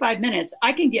in 3 to 5 minutes,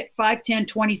 I can get 5, 10,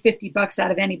 20, 50 bucks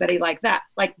out of anybody like that,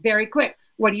 like very quick.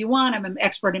 What do you want? I'm an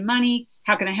expert in money.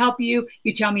 How can I help you?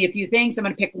 You tell me a few things. I'm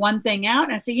going to pick one thing out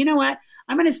and I say, you know what?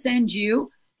 I'm going to send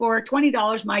you for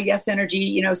 $20 my Yes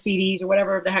Energy, CDs or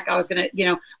whatever the heck I was going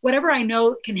to, whatever I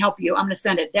know can help you. I'm going to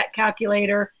send a debt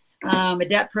calculator, a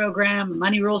debt program, a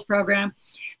money rules program.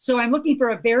 So I'm looking for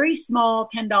a very small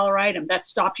 $10 item that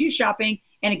stops you shopping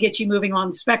and it gets you moving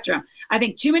along the spectrum. I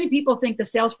think too many people think the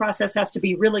sales process has to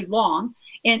be really long,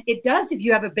 and it does if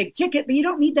you have a big ticket, but you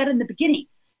don't need that in the beginning.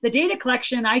 The data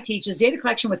collection I teach is data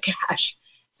collection with cash.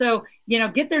 So,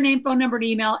 get their name, phone number, and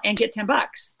email and get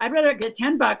 $10. I'd rather get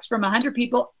 $10 from 100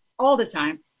 people all the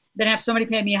time than have somebody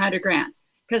pay me $100,000,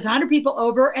 because 100 people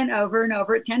over and over and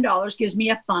over at $10 gives me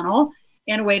a funnel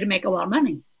and a way to make a lot of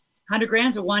money. $100,000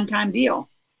 is a one-time deal.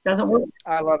 Doesn't work.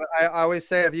 I love it. I always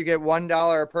say if you get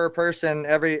 $1 per person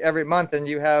every month and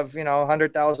you have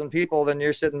 100,000 people, then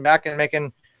you're sitting back and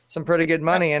making some pretty good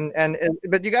money.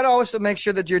 But you got to also make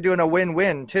sure that you're doing a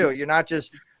win-win too. You're not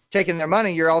just taking their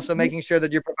money. You're also making sure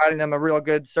that you're providing them a real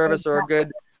good service or a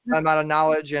good amount of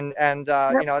knowledge. And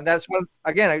that's what,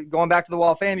 again, going back to the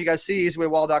Wall of Fame, you guys see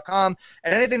easywaywall.com,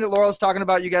 and anything that Loral's talking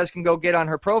about, you guys can go get on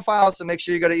her profile. So make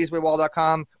sure you go to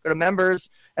easywaywall.com, go to members,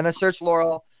 and then search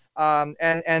Loral.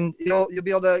 And you'll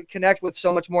be able to connect with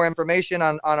so much more information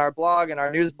on our blog and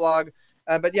our news blog.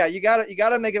 But yeah, you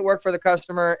gotta make it work for the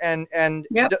customer, and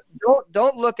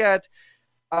don't look at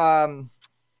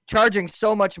charging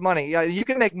so much money. Yeah, you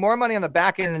can make more money on the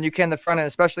back end than you can the front end,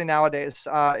 especially nowadays.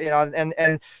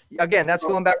 And again, that's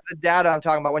going back to the data I'm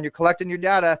talking about. When you're collecting your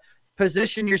data,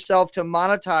 position yourself to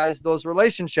monetize those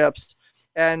relationships.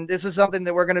 And this is something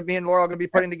that me and Loral are going to be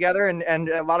putting together, and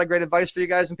a lot of great advice for you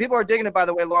guys. And people are digging it, by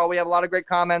the way, Loral. We have a lot of great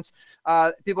comments.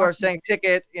 People are saying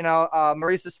ticket,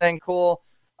 Maurice is saying cool.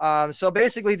 So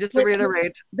basically, just to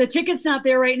reiterate. The ticket's not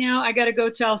there right now. I got to go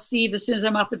tell Steve as soon as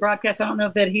I'm off the broadcast. I don't know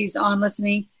if that he's on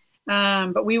listening,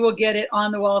 but we will get it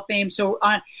on the Wall of Fame. So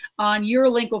on your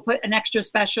link, we'll put an extra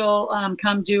special,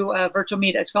 come do a virtual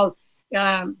meet. It's called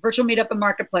Virtual Meetup and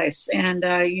Marketplace. And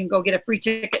you can go get a free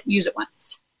ticket and use it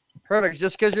once. Perfect.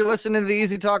 Just because you're listening to the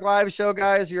Easy Talk Live show,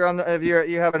 guys, if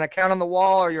you have an account on the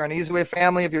wall, or you're an Easy Way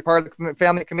family, if you're part of the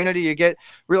family community, you get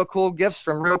real cool gifts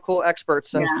from real cool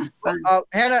experts. And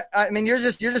Hannah, I mean, you're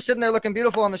just sitting there looking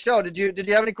beautiful on the show. Did you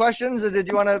have any questions, or did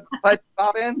you want to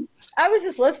pop in? I was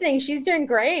just listening. She's doing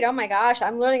great. Oh my gosh,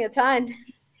 I'm learning a ton.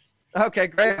 Okay,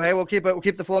 great. Hey, we'll keep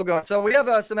the flow going. So we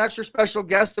have some extra special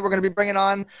guests that we're going to be bringing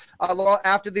on, Loral,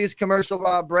 after these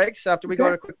commercial breaks. After we go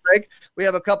to a quick break, we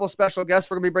have a couple special guests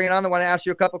we're going to be bringing on that want to ask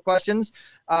you a couple questions.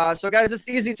 So guys, it's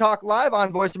Easy Talk Live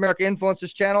on Voice America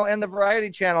Influencers channel and the Variety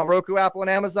channel, Roku, Apple, and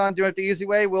Amazon. Doing it the easy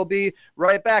way. We'll be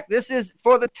right back. This is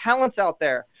for the talents out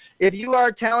there. If you are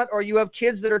a talent or you have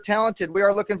kids that are talented, we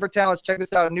are looking for talents. Check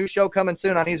this out. A new show coming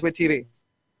soon on Easy Way TV.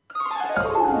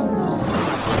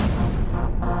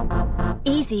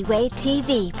 Easy Way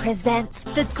TV presents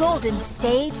the Golden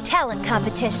Stage Talent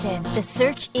Competition. The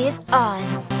search is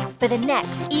on for the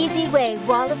next Easy Way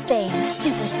Wall of Fame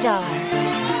superstars.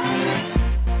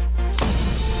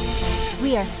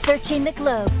 We are searching the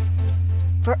globe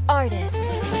for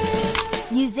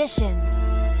artists, musicians,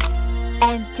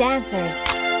 and dancers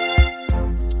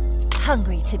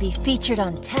hungry to be featured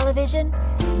on television,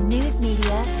 news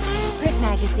media, print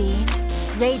magazines,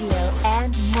 radio,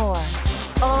 and more.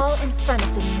 All in front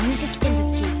of the music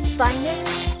industry's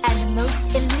finest and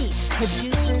most elite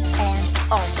producers and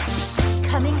artists.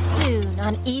 Coming soon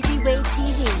on Easy Way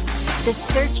TV, the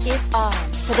search is on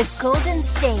for the Golden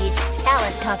Stage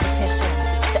Talent Competition,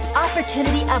 the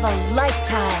opportunity of a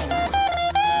lifetime.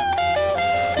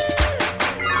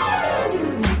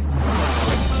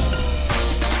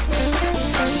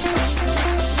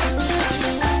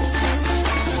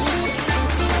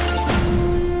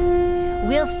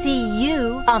 We'll see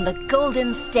you on the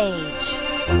Golden Stage.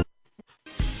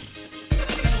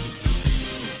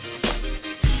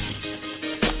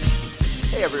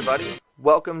 Hey everybody,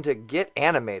 welcome to Get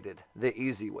Animated the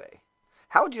Easy Way.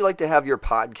 How would you like to have your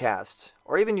podcast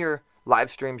or even your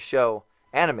live stream show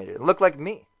animated and look like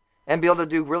me and be able to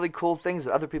do really cool things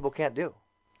that other people can't do?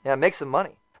 Yeah, make some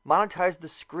money. Monetize the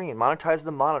screen, monetize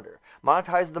the monitor,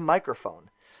 monetize the microphone.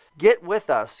 Get with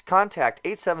us. Contact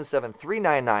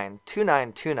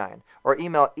 877-399-2929 or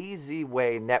email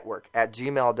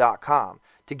easywaynetwork@gmail.com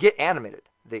to get animated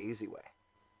the easy way.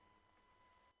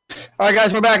 All right,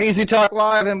 guys, we're back. Easy Talk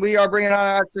Live, and we are bringing on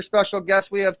our special guests.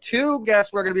 We have two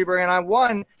guests we're going to be bringing on.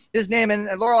 One, his name, and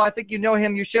Loral, I think you know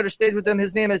him. You should have stayed with him.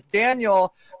 His name is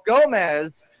Daniel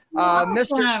Gomez.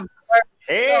 Mr.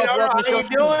 Hey, Loral, how you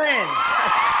doing?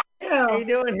 How you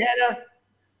doing, Hannah?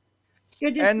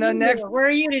 Good to see you. Where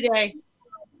are you today?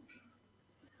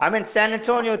 I'm in San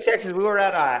Antonio, Texas. We were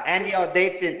at Andy All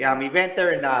Dates event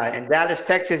there in Dallas,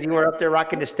 Texas. You were up there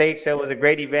rocking the stage, so it was a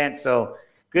great event. So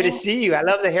Good to see you. I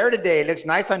love the hair today. It looks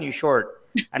nice on you, short.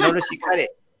 I noticed you cut it.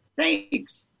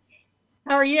 Thanks.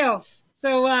 How are you?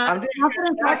 So, I'm doing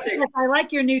fantastic. I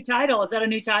like your new title. Is that a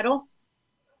new title?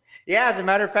 Yeah, as a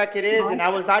matter of fact, it is. And I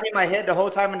was nodding my head the whole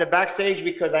time in the backstage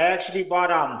because I actually bought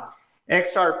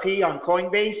XRP on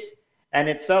Coinbase, and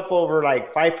it's up over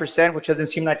like 5%, which doesn't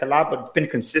seem like a lot, but it's been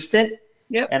consistent.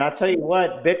 Yep. And I'll tell you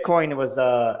what, Bitcoin was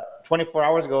 24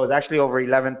 hours ago, it was actually over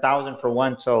 11,000 for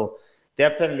one. So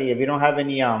definitely, if you don't have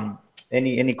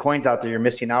any coins out there, you're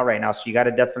missing out right now. So you got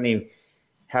to definitely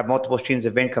have multiple streams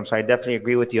of income. So I definitely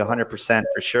agree with you 100%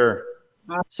 for sure.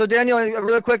 So Daniel,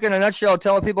 really quick in a nutshell,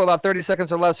 tell people about 30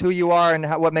 seconds or less who you are and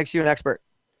what makes you an expert.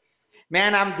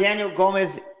 Man, I'm Daniel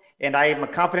Gomez, and I am a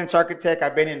confidence architect.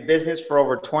 I've been in business for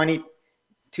over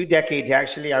 22 decades,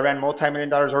 actually. I ran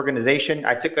multi-million-dollar organization.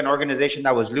 I took an organization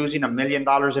that was losing $1 million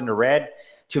in the red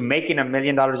to making $1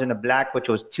 million in the black, which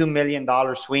was $2 million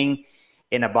swing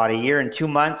in about a year and 2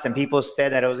 months. And people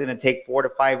said that it was going to take 4 to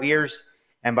 5 years.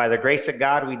 And by the grace of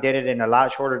God, we did it in a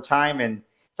lot shorter time. And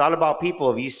it's all about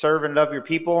people. If you serve and love your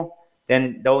people,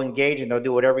 then they'll engage and they'll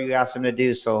do whatever you ask them to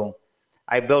do. So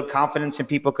I build confidence in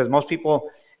people because most people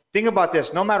think about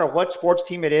this. No matter what sports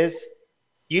team it is,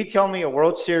 you tell me a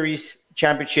World Series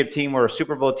championship team or a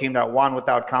Super Bowl team that won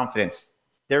without confidence.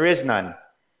 There is none.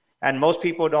 And most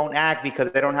people don't act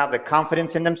because they don't have the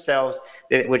confidence in themselves,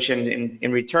 which in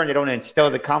return, they don't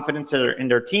instill the confidence in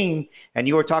their team. And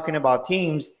you were talking about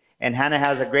teams. And Hannah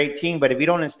has a great team, but if you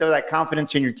don't instill that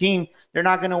confidence in your team, they're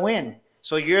not going to win.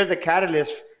 So you're the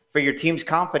catalyst for your team's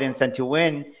confidence. And to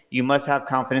win, you must have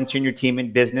confidence in your team,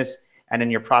 in business, and in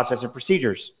your process and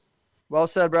procedures. Well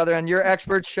said, brother. And your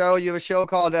expert show, you have a show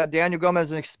called Daniel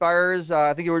Gomez Inspires.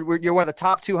 I think you're one of the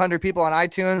top 200 people on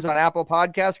iTunes, on Apple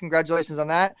Podcasts. Congratulations on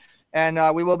that. And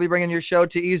we will be bringing your show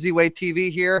to Easy Way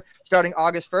TV here starting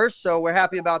August 1st. So we're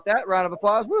happy about that. Round of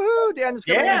applause. Woohoo! Daniel's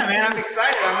coming in. Man, I'm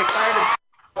excited.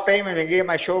 Fame and get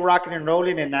my show rocking and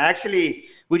rolling. And actually,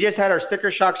 we just had our Sticker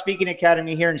Shock Speaking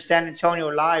Academy here in San Antonio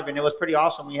live, and it was pretty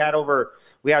awesome. We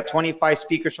had 25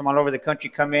 speakers from all over the country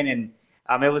come in, and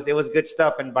it was good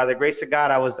stuff. And by the grace of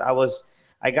God,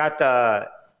 I got the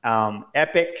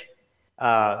Epic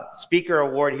Speaker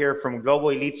Award here from Global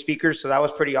Elite Speakers, so that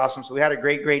was pretty awesome. So we had a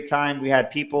great time. We had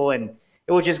people, and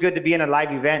it was just good to be in a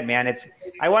live event, man.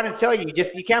 I want to tell you,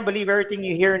 you can't believe everything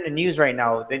you hear in the news right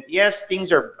now. That yes,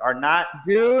 things are not.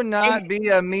 Do not be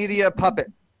a media puppet.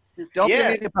 Don't be a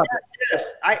media puppet.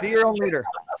 Yes, be your own leader.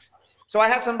 So I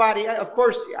had somebody. Of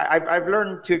course, I've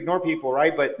learned to ignore people,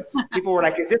 right? But people were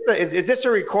like, "Is this a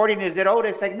recording? Is it old?"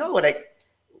 It's like, no, like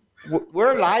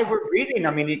we're alive, we're breathing.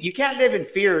 I mean, you can't live in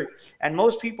fear, and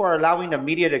most people are allowing the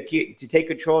media to take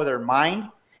control of their mind.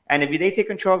 And if they take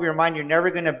control of your mind, you're never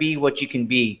going to be what you can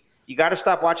be. You got to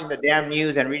stop watching the damn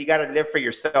news and really got to live for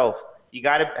yourself. You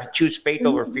got to choose faith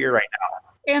over fear right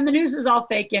now. And the news is all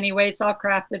fake anyway. It's all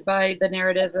crafted by the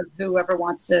narrative of whoever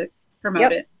wants to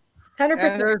promote it. 100%.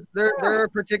 And there are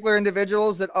particular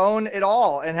individuals that own it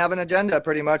all and have an agenda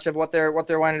pretty much of what they're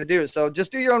wanting to do. So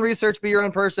just do your own research, be your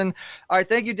own person. All right,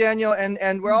 thank you, Daniel.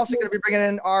 And we're also going to be bringing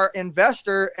in our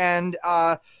investor and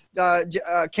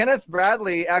Kenneth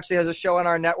Bradley actually has a show on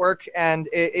our network, and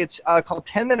it's called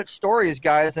 10-Minute Stories,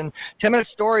 guys. And 10-Minute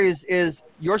Stories is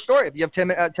your story. If you have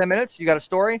 10 minutes, you got a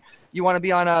story, you want to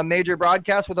be on a major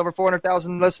broadcast with over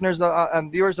 400,000 listeners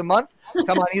and viewers a month,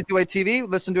 come on Easy Way TV,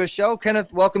 listen to a show.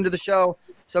 Kenneth, welcome to the show.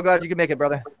 So glad you could make it,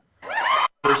 brother.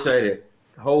 Appreciate it.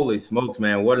 Holy smokes,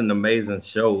 man. What an amazing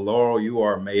show. Laurel, you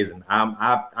are amazing.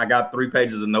 I got 3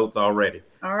 pages of notes already.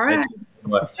 All right. Thank you so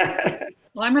much.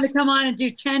 Well, I'm going to come on and do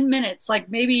 10 minutes, like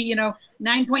maybe,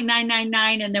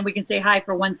 9.999, and then we can say hi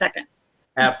for 1 second.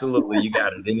 Absolutely. You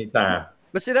got it anytime.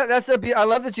 But see, I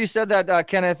love that you said that,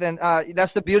 Kenneth, and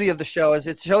that's the beauty of the show is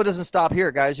the show doesn't stop here,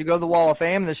 guys. You go to the Wall of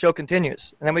Fame, and the show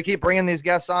continues. And then we keep bringing these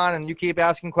guests on, and you keep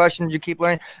asking questions, you keep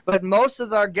learning. But most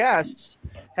of our guests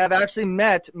have actually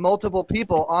met multiple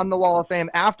people on the Wall of Fame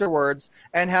afterwards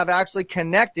and have actually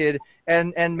connected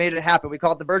and made it happen. We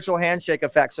call it the virtual handshake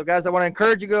effect. So, guys, I want to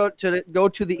encourage you to go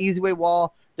to the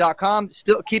easywaywall.com.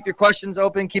 Still keep your questions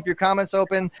open, keep your comments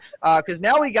open, because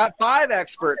now we got 5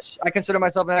 experts. I consider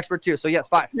myself an expert too, so yes,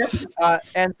 5.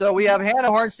 And so we have Hannah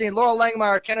Hornstein, Loral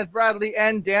Langemeier, Kenneth Bradley,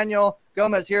 and Daniel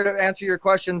Gomez here to answer your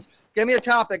questions. Give me a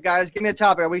topic, guys. Give me a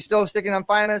topic. Are we still sticking on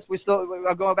finance? We still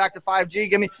going back to 5G?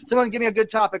 Give me a good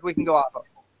topic we can go off of.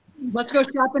 Let's go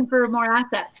shopping for more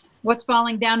assets. What's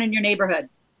falling down in your neighborhood?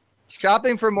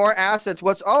 Shopping for more assets.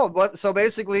 So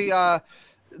basically,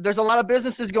 there's a lot of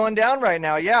businesses going down right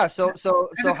now. Yeah. So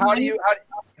how do you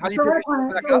pick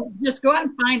back up? Just go out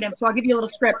and find them. So I'll give you a little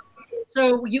script.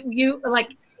 So you like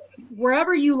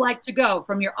wherever you like to go,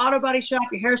 from your auto body shop,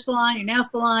 your hair salon, your nail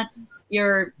salon,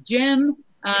 your gym.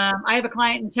 I have a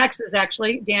client in Texas,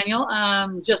 actually, Daniel,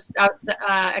 just out,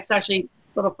 it's actually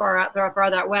a little far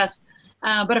out west.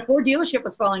 But a Ford dealership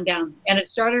was falling down, and it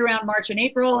started around March and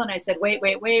April. And I said, wait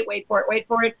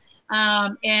for it.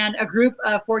 And a group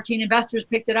of 14 investors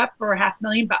picked it up for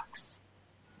 $500,000.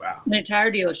 Wow. An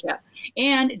entire dealership,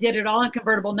 and did it all in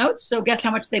convertible notes. So guess how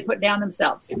much they put down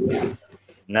themselves?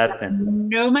 Nothing.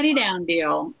 No money down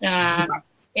deal.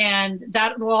 And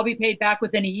that will all be paid back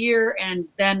within a year. And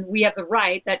then we have the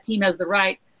right, that team has the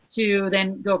right to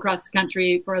then go across the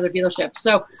country for other dealerships.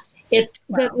 So it's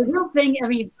the real thing. I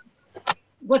mean,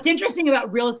 what's interesting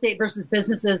about real estate versus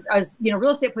businesses is,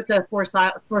 real estate puts a for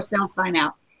sale sign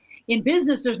out. In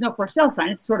business, there's no for sale sign.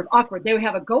 It's sort of awkward. They would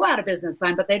have a go out of business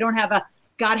sign, but they don't have a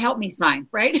God help me sign,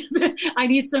 right? I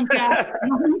need some cash.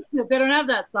 They don't have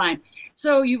that sign.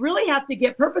 So you really have to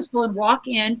get purposeful and walk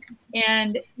in.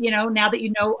 And, now that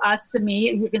you know us and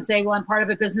me, you can say, well, I'm part of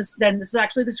a business. Then this is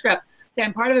actually the script. Say,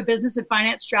 I'm part of a business and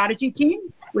finance strategy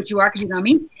team, which you are because you know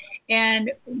me.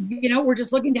 And, we're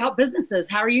just looking to help businesses.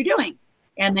 How are you doing?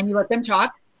 And then you let them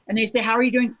talk. And they say, how are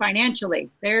you doing financially?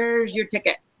 There's your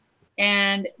ticket.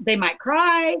 And they might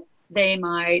cry. They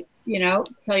might,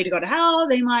 tell you to go to hell.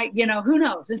 They might, who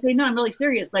knows? They say, no, I'm really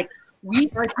serious. Like, we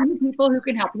are some people who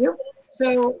can help you.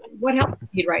 So what help do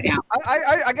you need right now?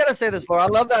 I got to say this, Laura. I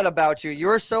love that about you.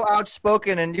 You're so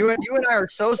outspoken, and you and I are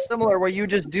so similar where you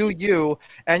just do you.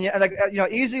 And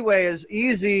Easy Way is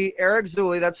easy, Eric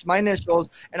Zuley. That's my initials.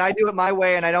 And I do it my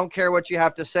way, and I don't care what you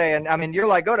have to say. And I mean, you're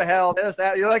like, go to hell, this,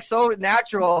 that. You're like so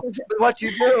natural with what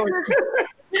you do.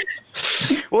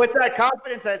 Well, it's that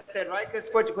confidence I said, right? Because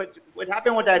what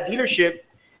happened with that dealership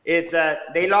is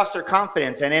they lost their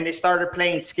confidence, and then they started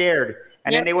playing scared,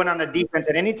 and then they went on the defense.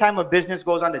 And anytime a business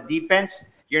goes on the defense,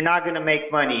 you're not going to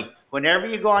make money. Whenever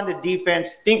you go on the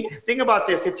defense, think about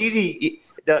this. It's easy.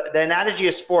 The analogy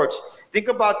of sports. Think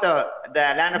about the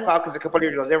Atlanta Falcons a couple of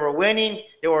years ago. They were winning.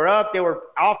 They were up. They were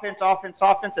offense,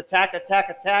 attack.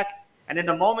 And then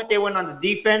the moment they went on the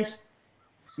defense,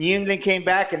 New England came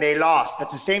back and they lost.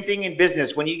 That's the same thing in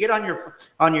business. When you get on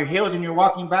your heels and you're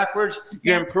walking backwards,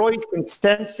 your employees can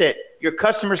sense it. Your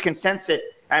customers can sense it.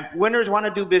 And winners want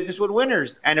to do business with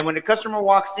winners. And then when the customer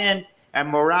walks in and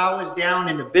morale is down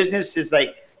and the business is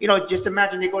like, just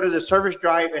imagine they go to the service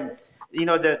drive and,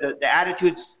 the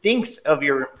attitude stinks of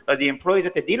the employees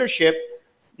at the dealership.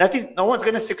 No one's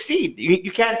going to succeed.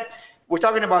 You can't. We're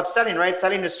talking about selling, right?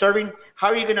 Selling to serving. How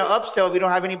are you going to upsell if you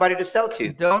don't have anybody to sell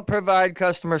to? Don't provide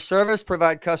customer service,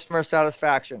 provide customer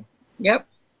satisfaction. Yep,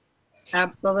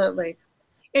 absolutely.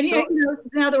 And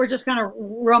now that we're just kind of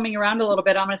roaming around a little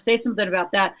bit, I'm going to say something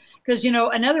about that because,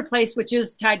 another place which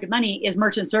is tied to money is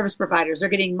merchant service providers. They're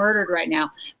getting murdered right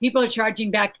now. People are charging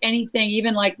back anything,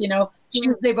 even like,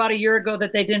 shoes they bought a year ago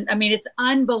that they didn't. I mean, it's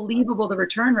unbelievable, the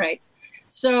return rates.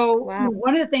 So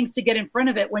one of the things to get in front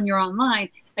of it when you're online,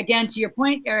 again, to your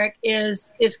point, Eric,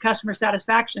 is customer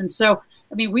satisfaction. So,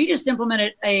 I mean, we just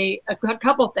implemented a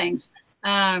couple things.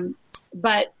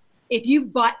 But if you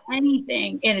bought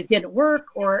anything and it didn't work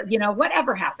or,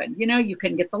 whatever happened, you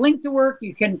couldn't get the link to work,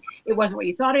 it wasn't what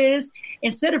you thought it is.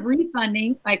 Instead of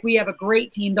refunding, like we have a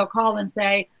great team, they'll call and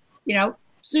say,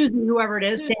 Susan, whoever it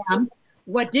is, Sam,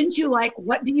 what didn't you like?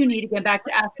 What do you need to get back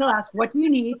to ask? They'll ask, what do you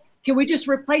need? Can we just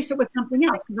replace it with something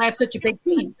else? Because I have such a big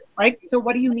team, right? So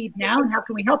what do you need now and how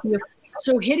can we help you?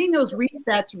 So hitting those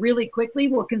resets really quickly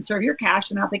will conserve your cash.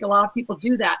 And I think a lot of people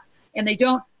do that. And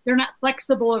they're not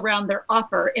flexible around their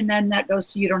offer. And then that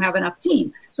goes to you don't have enough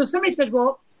team. So if somebody said,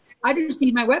 well, I just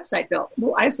need my website built.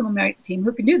 Well, I have someone on my team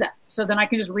who can do that. So then I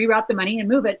can just reroute the money and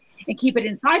move it and keep it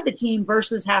inside the team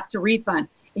versus have to refund.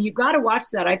 And you've got to watch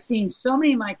that. I've seen so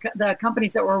many of the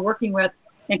companies that we're working with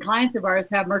and clients of ours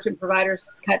have merchant providers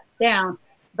cut down.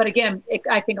 But again,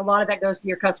 I think a lot of that goes to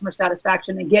your customer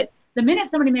satisfaction and the minute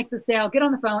somebody makes a sale, get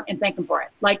on the phone and thank them for it.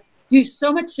 Like do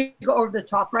so much to go over the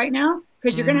top right now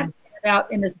because you're going to have to get it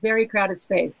out in this very crowded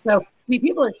space. So, I mean,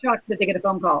 people are shocked that they get a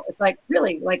phone call. It's like,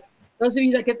 really, like those of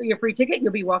you that get your free ticket,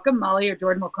 you'll be welcome. Molly or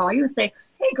Jordan will call you and say,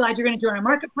 hey, glad you're going to join our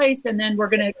marketplace. And then we're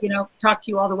going to, talk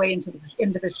to you all the way into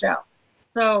the show.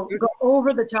 So go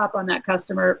over the top on that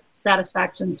customer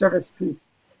satisfaction service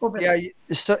piece.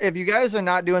 So if you guys are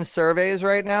not doing surveys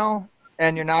right now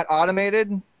and you're not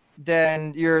automated,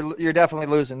 then you're definitely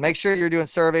losing. Make sure you're doing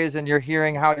surveys and you're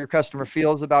hearing how your customer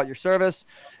feels about your service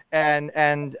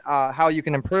and how you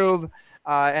can improve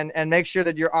and make sure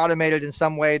that you're automated in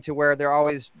some way to where they're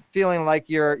always feeling like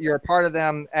you're a part of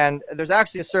them. And there's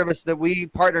actually a service that we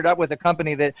partnered up with a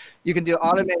company that you can do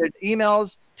automated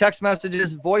emails, text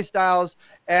messages, voice dials,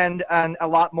 and a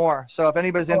lot more. So if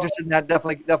anybody's interested in that,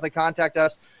 definitely contact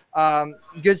us.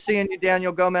 Good seeing you,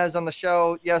 Daniel Gomez, on the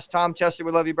show. Yes, Tom Chester,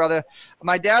 we love you, brother.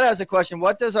 My dad has a question.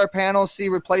 What does our panel see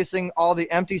replacing all the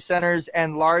empty centers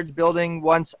and large building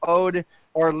once owed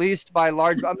or leased by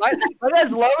large? My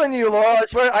dad's loving you, Laurel. I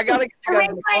swear, I gotta get you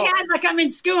guys. I had like I'm in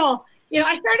school.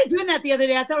 I started doing that the other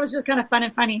day. I thought it was just kind of fun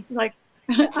and funny. Like,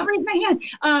 I'll raise my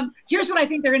hand. Here's what I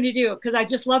think they're going to do, because I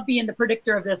just love being the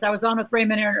predictor of this. I was on with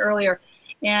Raymond Aaron earlier,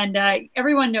 and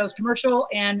everyone knows commercial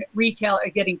and retail are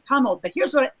getting pummeled. But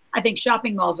here's what I think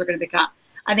shopping malls are going to become.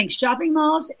 I think shopping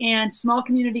malls and small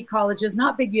community colleges,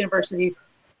 not big universities,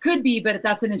 could be, but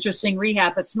that's an interesting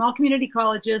rehab. But small community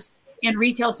colleges and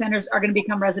retail centers are going to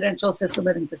become residential assisted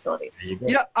living facilities.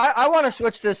 I want to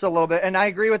switch this a little bit, and I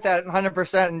agree with that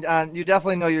 100%. And you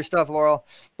definitely know your stuff, Laurel.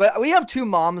 But we have two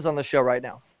moms on the show right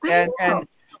now, and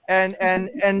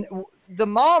the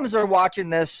moms are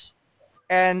watching this,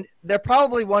 and they're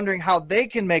probably wondering how they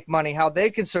can make money, how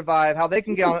they can survive, how they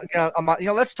can get on.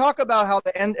 Let's talk about how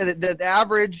the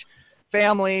average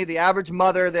family, the average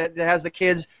mother that has the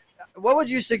kids. What would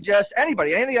you suggest? Any of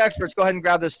the experts, go ahead and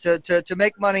grab this to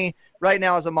make money right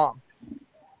now as a mom.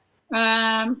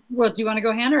 Well, do you want to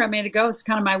go, Hannah, or am I to go? It's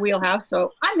kind of my wheelhouse,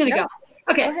 so I'm going to go.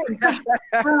 Okay. And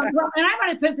I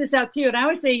want to put this out too. And I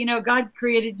always say, God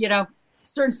created,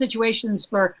 certain situations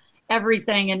for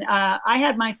everything. And I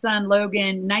had my son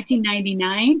Logan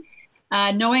 1999,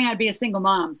 knowing I'd be a single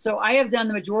mom. So I have done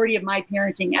the majority of my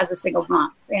parenting as a single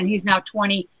mom, and he's now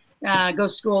 20.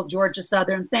 Goes to school at Georgia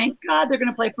Southern. Thank God they're going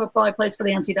to play football. He plays for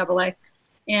the NCAA.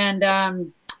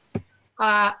 And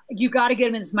you got to get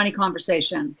him in this money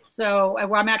conversation. So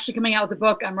I'm actually coming out with a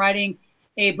book. I'm writing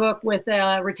a book with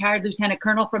a retired lieutenant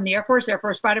colonel from the Air Force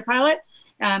fighter pilot.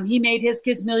 He made his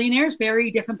kids millionaires,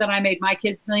 very different than I made my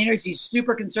kids millionaires. He's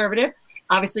super conservative,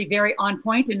 obviously very on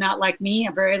point and not like me.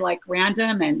 I'm very like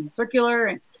random and circular.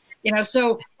 And,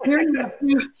 so here's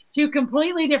two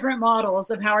completely different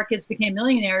models of how our kids became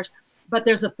millionaires, but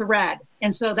there's a thread.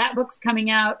 And so that book's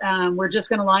coming out. We're just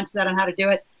going to launch that on how to do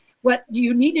it. What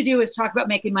you need to do is talk about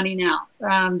making money now.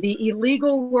 The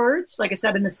illegal words, like I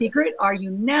said in The Secret, are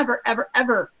you never, ever,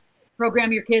 ever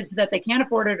program your kids that they can't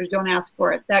afford it or don't ask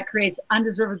for it. That creates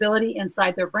undeservability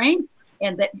inside their brain,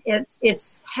 and that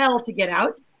it's hell to get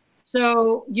out.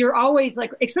 So you're always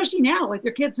like, especially now with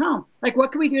your kids home, like,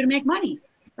 what can we do to make money?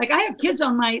 Like, I have kids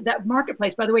on that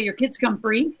marketplace. By the way, your kids come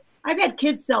free. I've had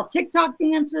kids sell TikTok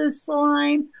dances,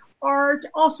 slime, art,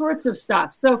 all sorts of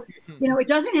stuff. So, it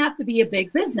doesn't have to be a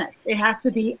big business. It has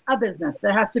to be a business.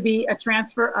 It has to be a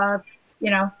transfer of,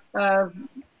 of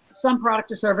some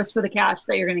product or service for the cash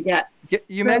that you're going to get.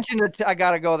 You mentioned it. I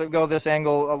got to go this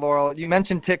angle, Laurel. You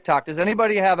mentioned TikTok. Does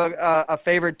anybody have a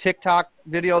favorite TikTok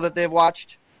video that they've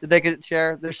watched that they could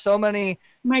share? There's so many.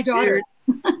 My daughter.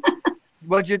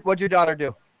 What'd your daughter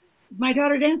do? My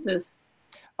daughter dances.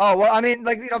 Oh, well, I mean,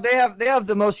 like, they have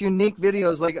the most unique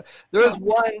videos. Like, there was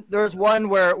one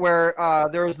where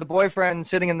there was the boyfriend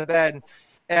sitting in the bed,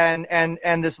 and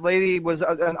this lady was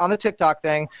on the TikTok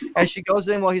thing, and she goes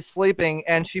in while he's sleeping,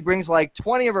 and she brings like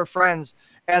 20 of her friends,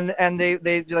 and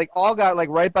they like all got like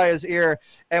right by his ear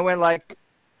and went like,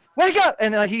 "Wake up!"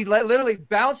 And he literally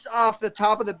bounced off the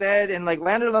top of the bed and like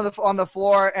landed on the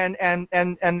floor, and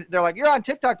they're like, "You're on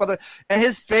TikTok, brother." And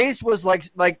his face was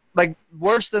like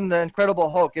worse than the Incredible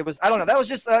Hulk. It was, I don't know. That was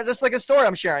just like a story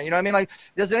I'm sharing. You know what I mean? Like,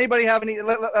 does anybody have any?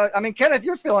 I mean, Kenneth,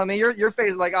 you're feeling me. Your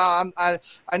face is like, I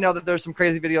know that there's some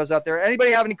crazy videos out there.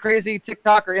 Anybody have any crazy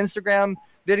TikTok or Instagram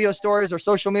video stories or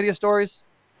social media stories?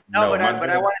 No, but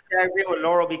I want to say I agree with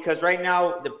Laurel, because right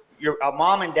now your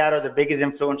mom and dad are the biggest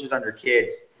influencers on their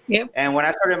kids. Yep. And when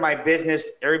I started my business,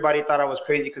 everybody thought I was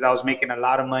crazy because I was making a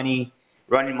lot of money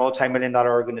running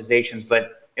multi-million-dollar organizations.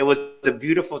 But it was a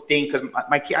beautiful thing because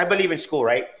I believe in school,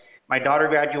 right? My daughter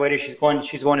graduated. She's going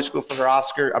to school for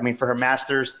her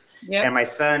master's. Yep. And my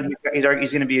son, he's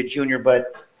going to be a junior.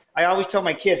 But I always tell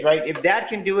my kids, right, if dad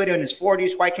can do it in his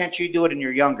 40s, why can't you do it when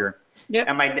you're younger? Yep.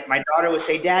 And my daughter would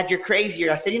say, "Dad, you're crazy."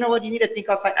 I said, "You know what? You need to think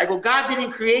outside." I go, "God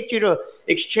didn't create you to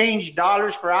exchange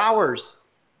dollars for hours.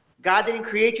 God didn't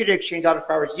create you to exchange dollars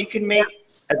for hours. You can make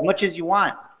as much as you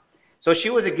want." So she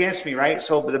was against me, right?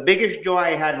 So the biggest joy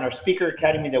I had in our speaker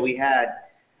academy that we had,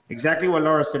 exactly what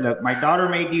Laura said. Look, my daughter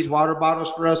made these water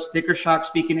bottles for us, Sticker Shock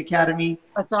Speaking Academy.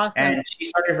 That's awesome. And she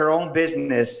started her own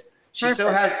business. She's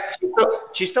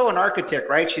still an architect,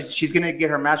 right? She's going to get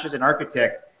her master's in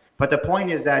architect. But the point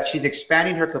is that she's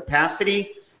expanding her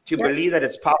capacity to believe that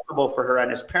it's possible for her.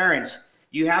 And as parents,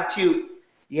 you have to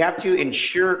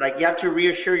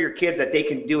reassure your kids that they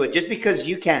can do it. Just because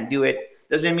you can't do it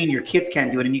doesn't mean your kids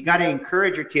can't do it. And you got to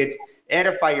encourage your kids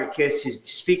edify your kids, to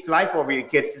speak life over your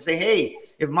kids, to say, hey,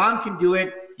 if mom can do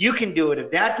it, you can do it.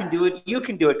 If dad can do it, you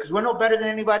can do it, because we're no better than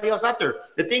anybody else out there.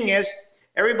 The thing is,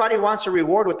 everybody wants a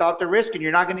reward without the risk, and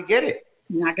you're not going to get it.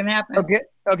 Not going to happen.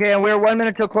 Okay, and we're 1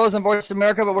 minute till close on Voice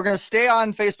America, but we're going to stay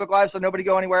on Facebook Live, so nobody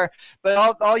go anywhere.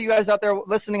 But all you guys out there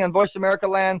listening on Voice America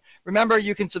land, remember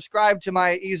you can subscribe to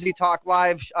my Easy Talk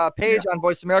Live page on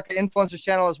Voice America Influencers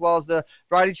channel, as well as the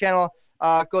Variety channel.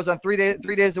 It goes on 3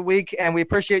 days a week, and we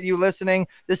appreciate you listening.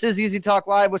 This is Easy Talk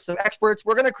Live with some experts.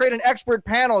 We're going to create an expert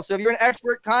panel, so if you're an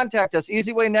expert, contact us,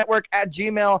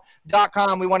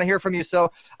 easywaynetwork@gmail.com. We want to hear from you.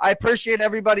 So I appreciate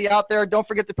everybody out there. Don't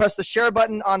forget to press the share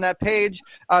button on that page.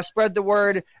 Spread the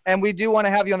word, and we do want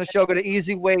to have you on the show. Go to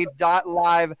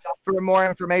easyway.live for more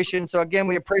information. So again,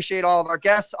 we appreciate all of our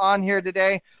guests on here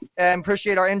today, and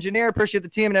appreciate our engineer, appreciate the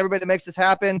team and everybody that makes this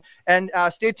happen. And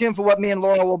stay tuned for what me and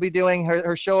Laurel will be doing.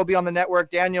 Her show will be on the network.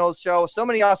 Daniel's show, so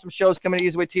many awesome shows coming to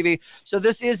Easy Way TV. So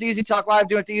this is Easy Talk Live,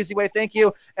 doing it the easy way. Thank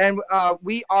you, and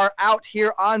we are out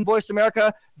here on Voice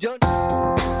America.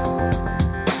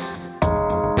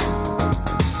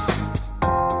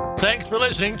 Thanks for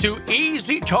listening to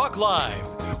Easy Talk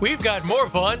Live. We've got more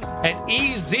fun at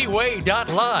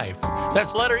easyway.live.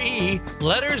 That's letter E,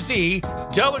 letter Z,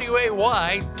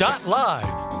 WAY.live.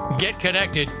 Get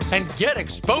connected and get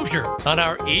exposure on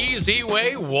our Easy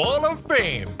Way Wall of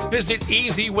Fame. Visit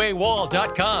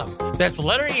easywaywall.com. That's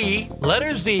letter E,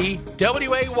 letter Z,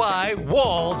 WAY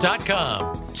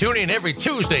wall.com. Tune in every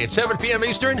Tuesday at 7 p.m.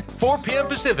 Eastern, 4 p.m.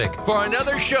 Pacific for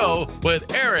another show with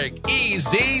Eric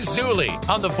E.Z. Zuli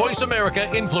on the Voice America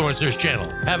Influencers channel.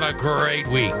 Have a great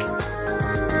week.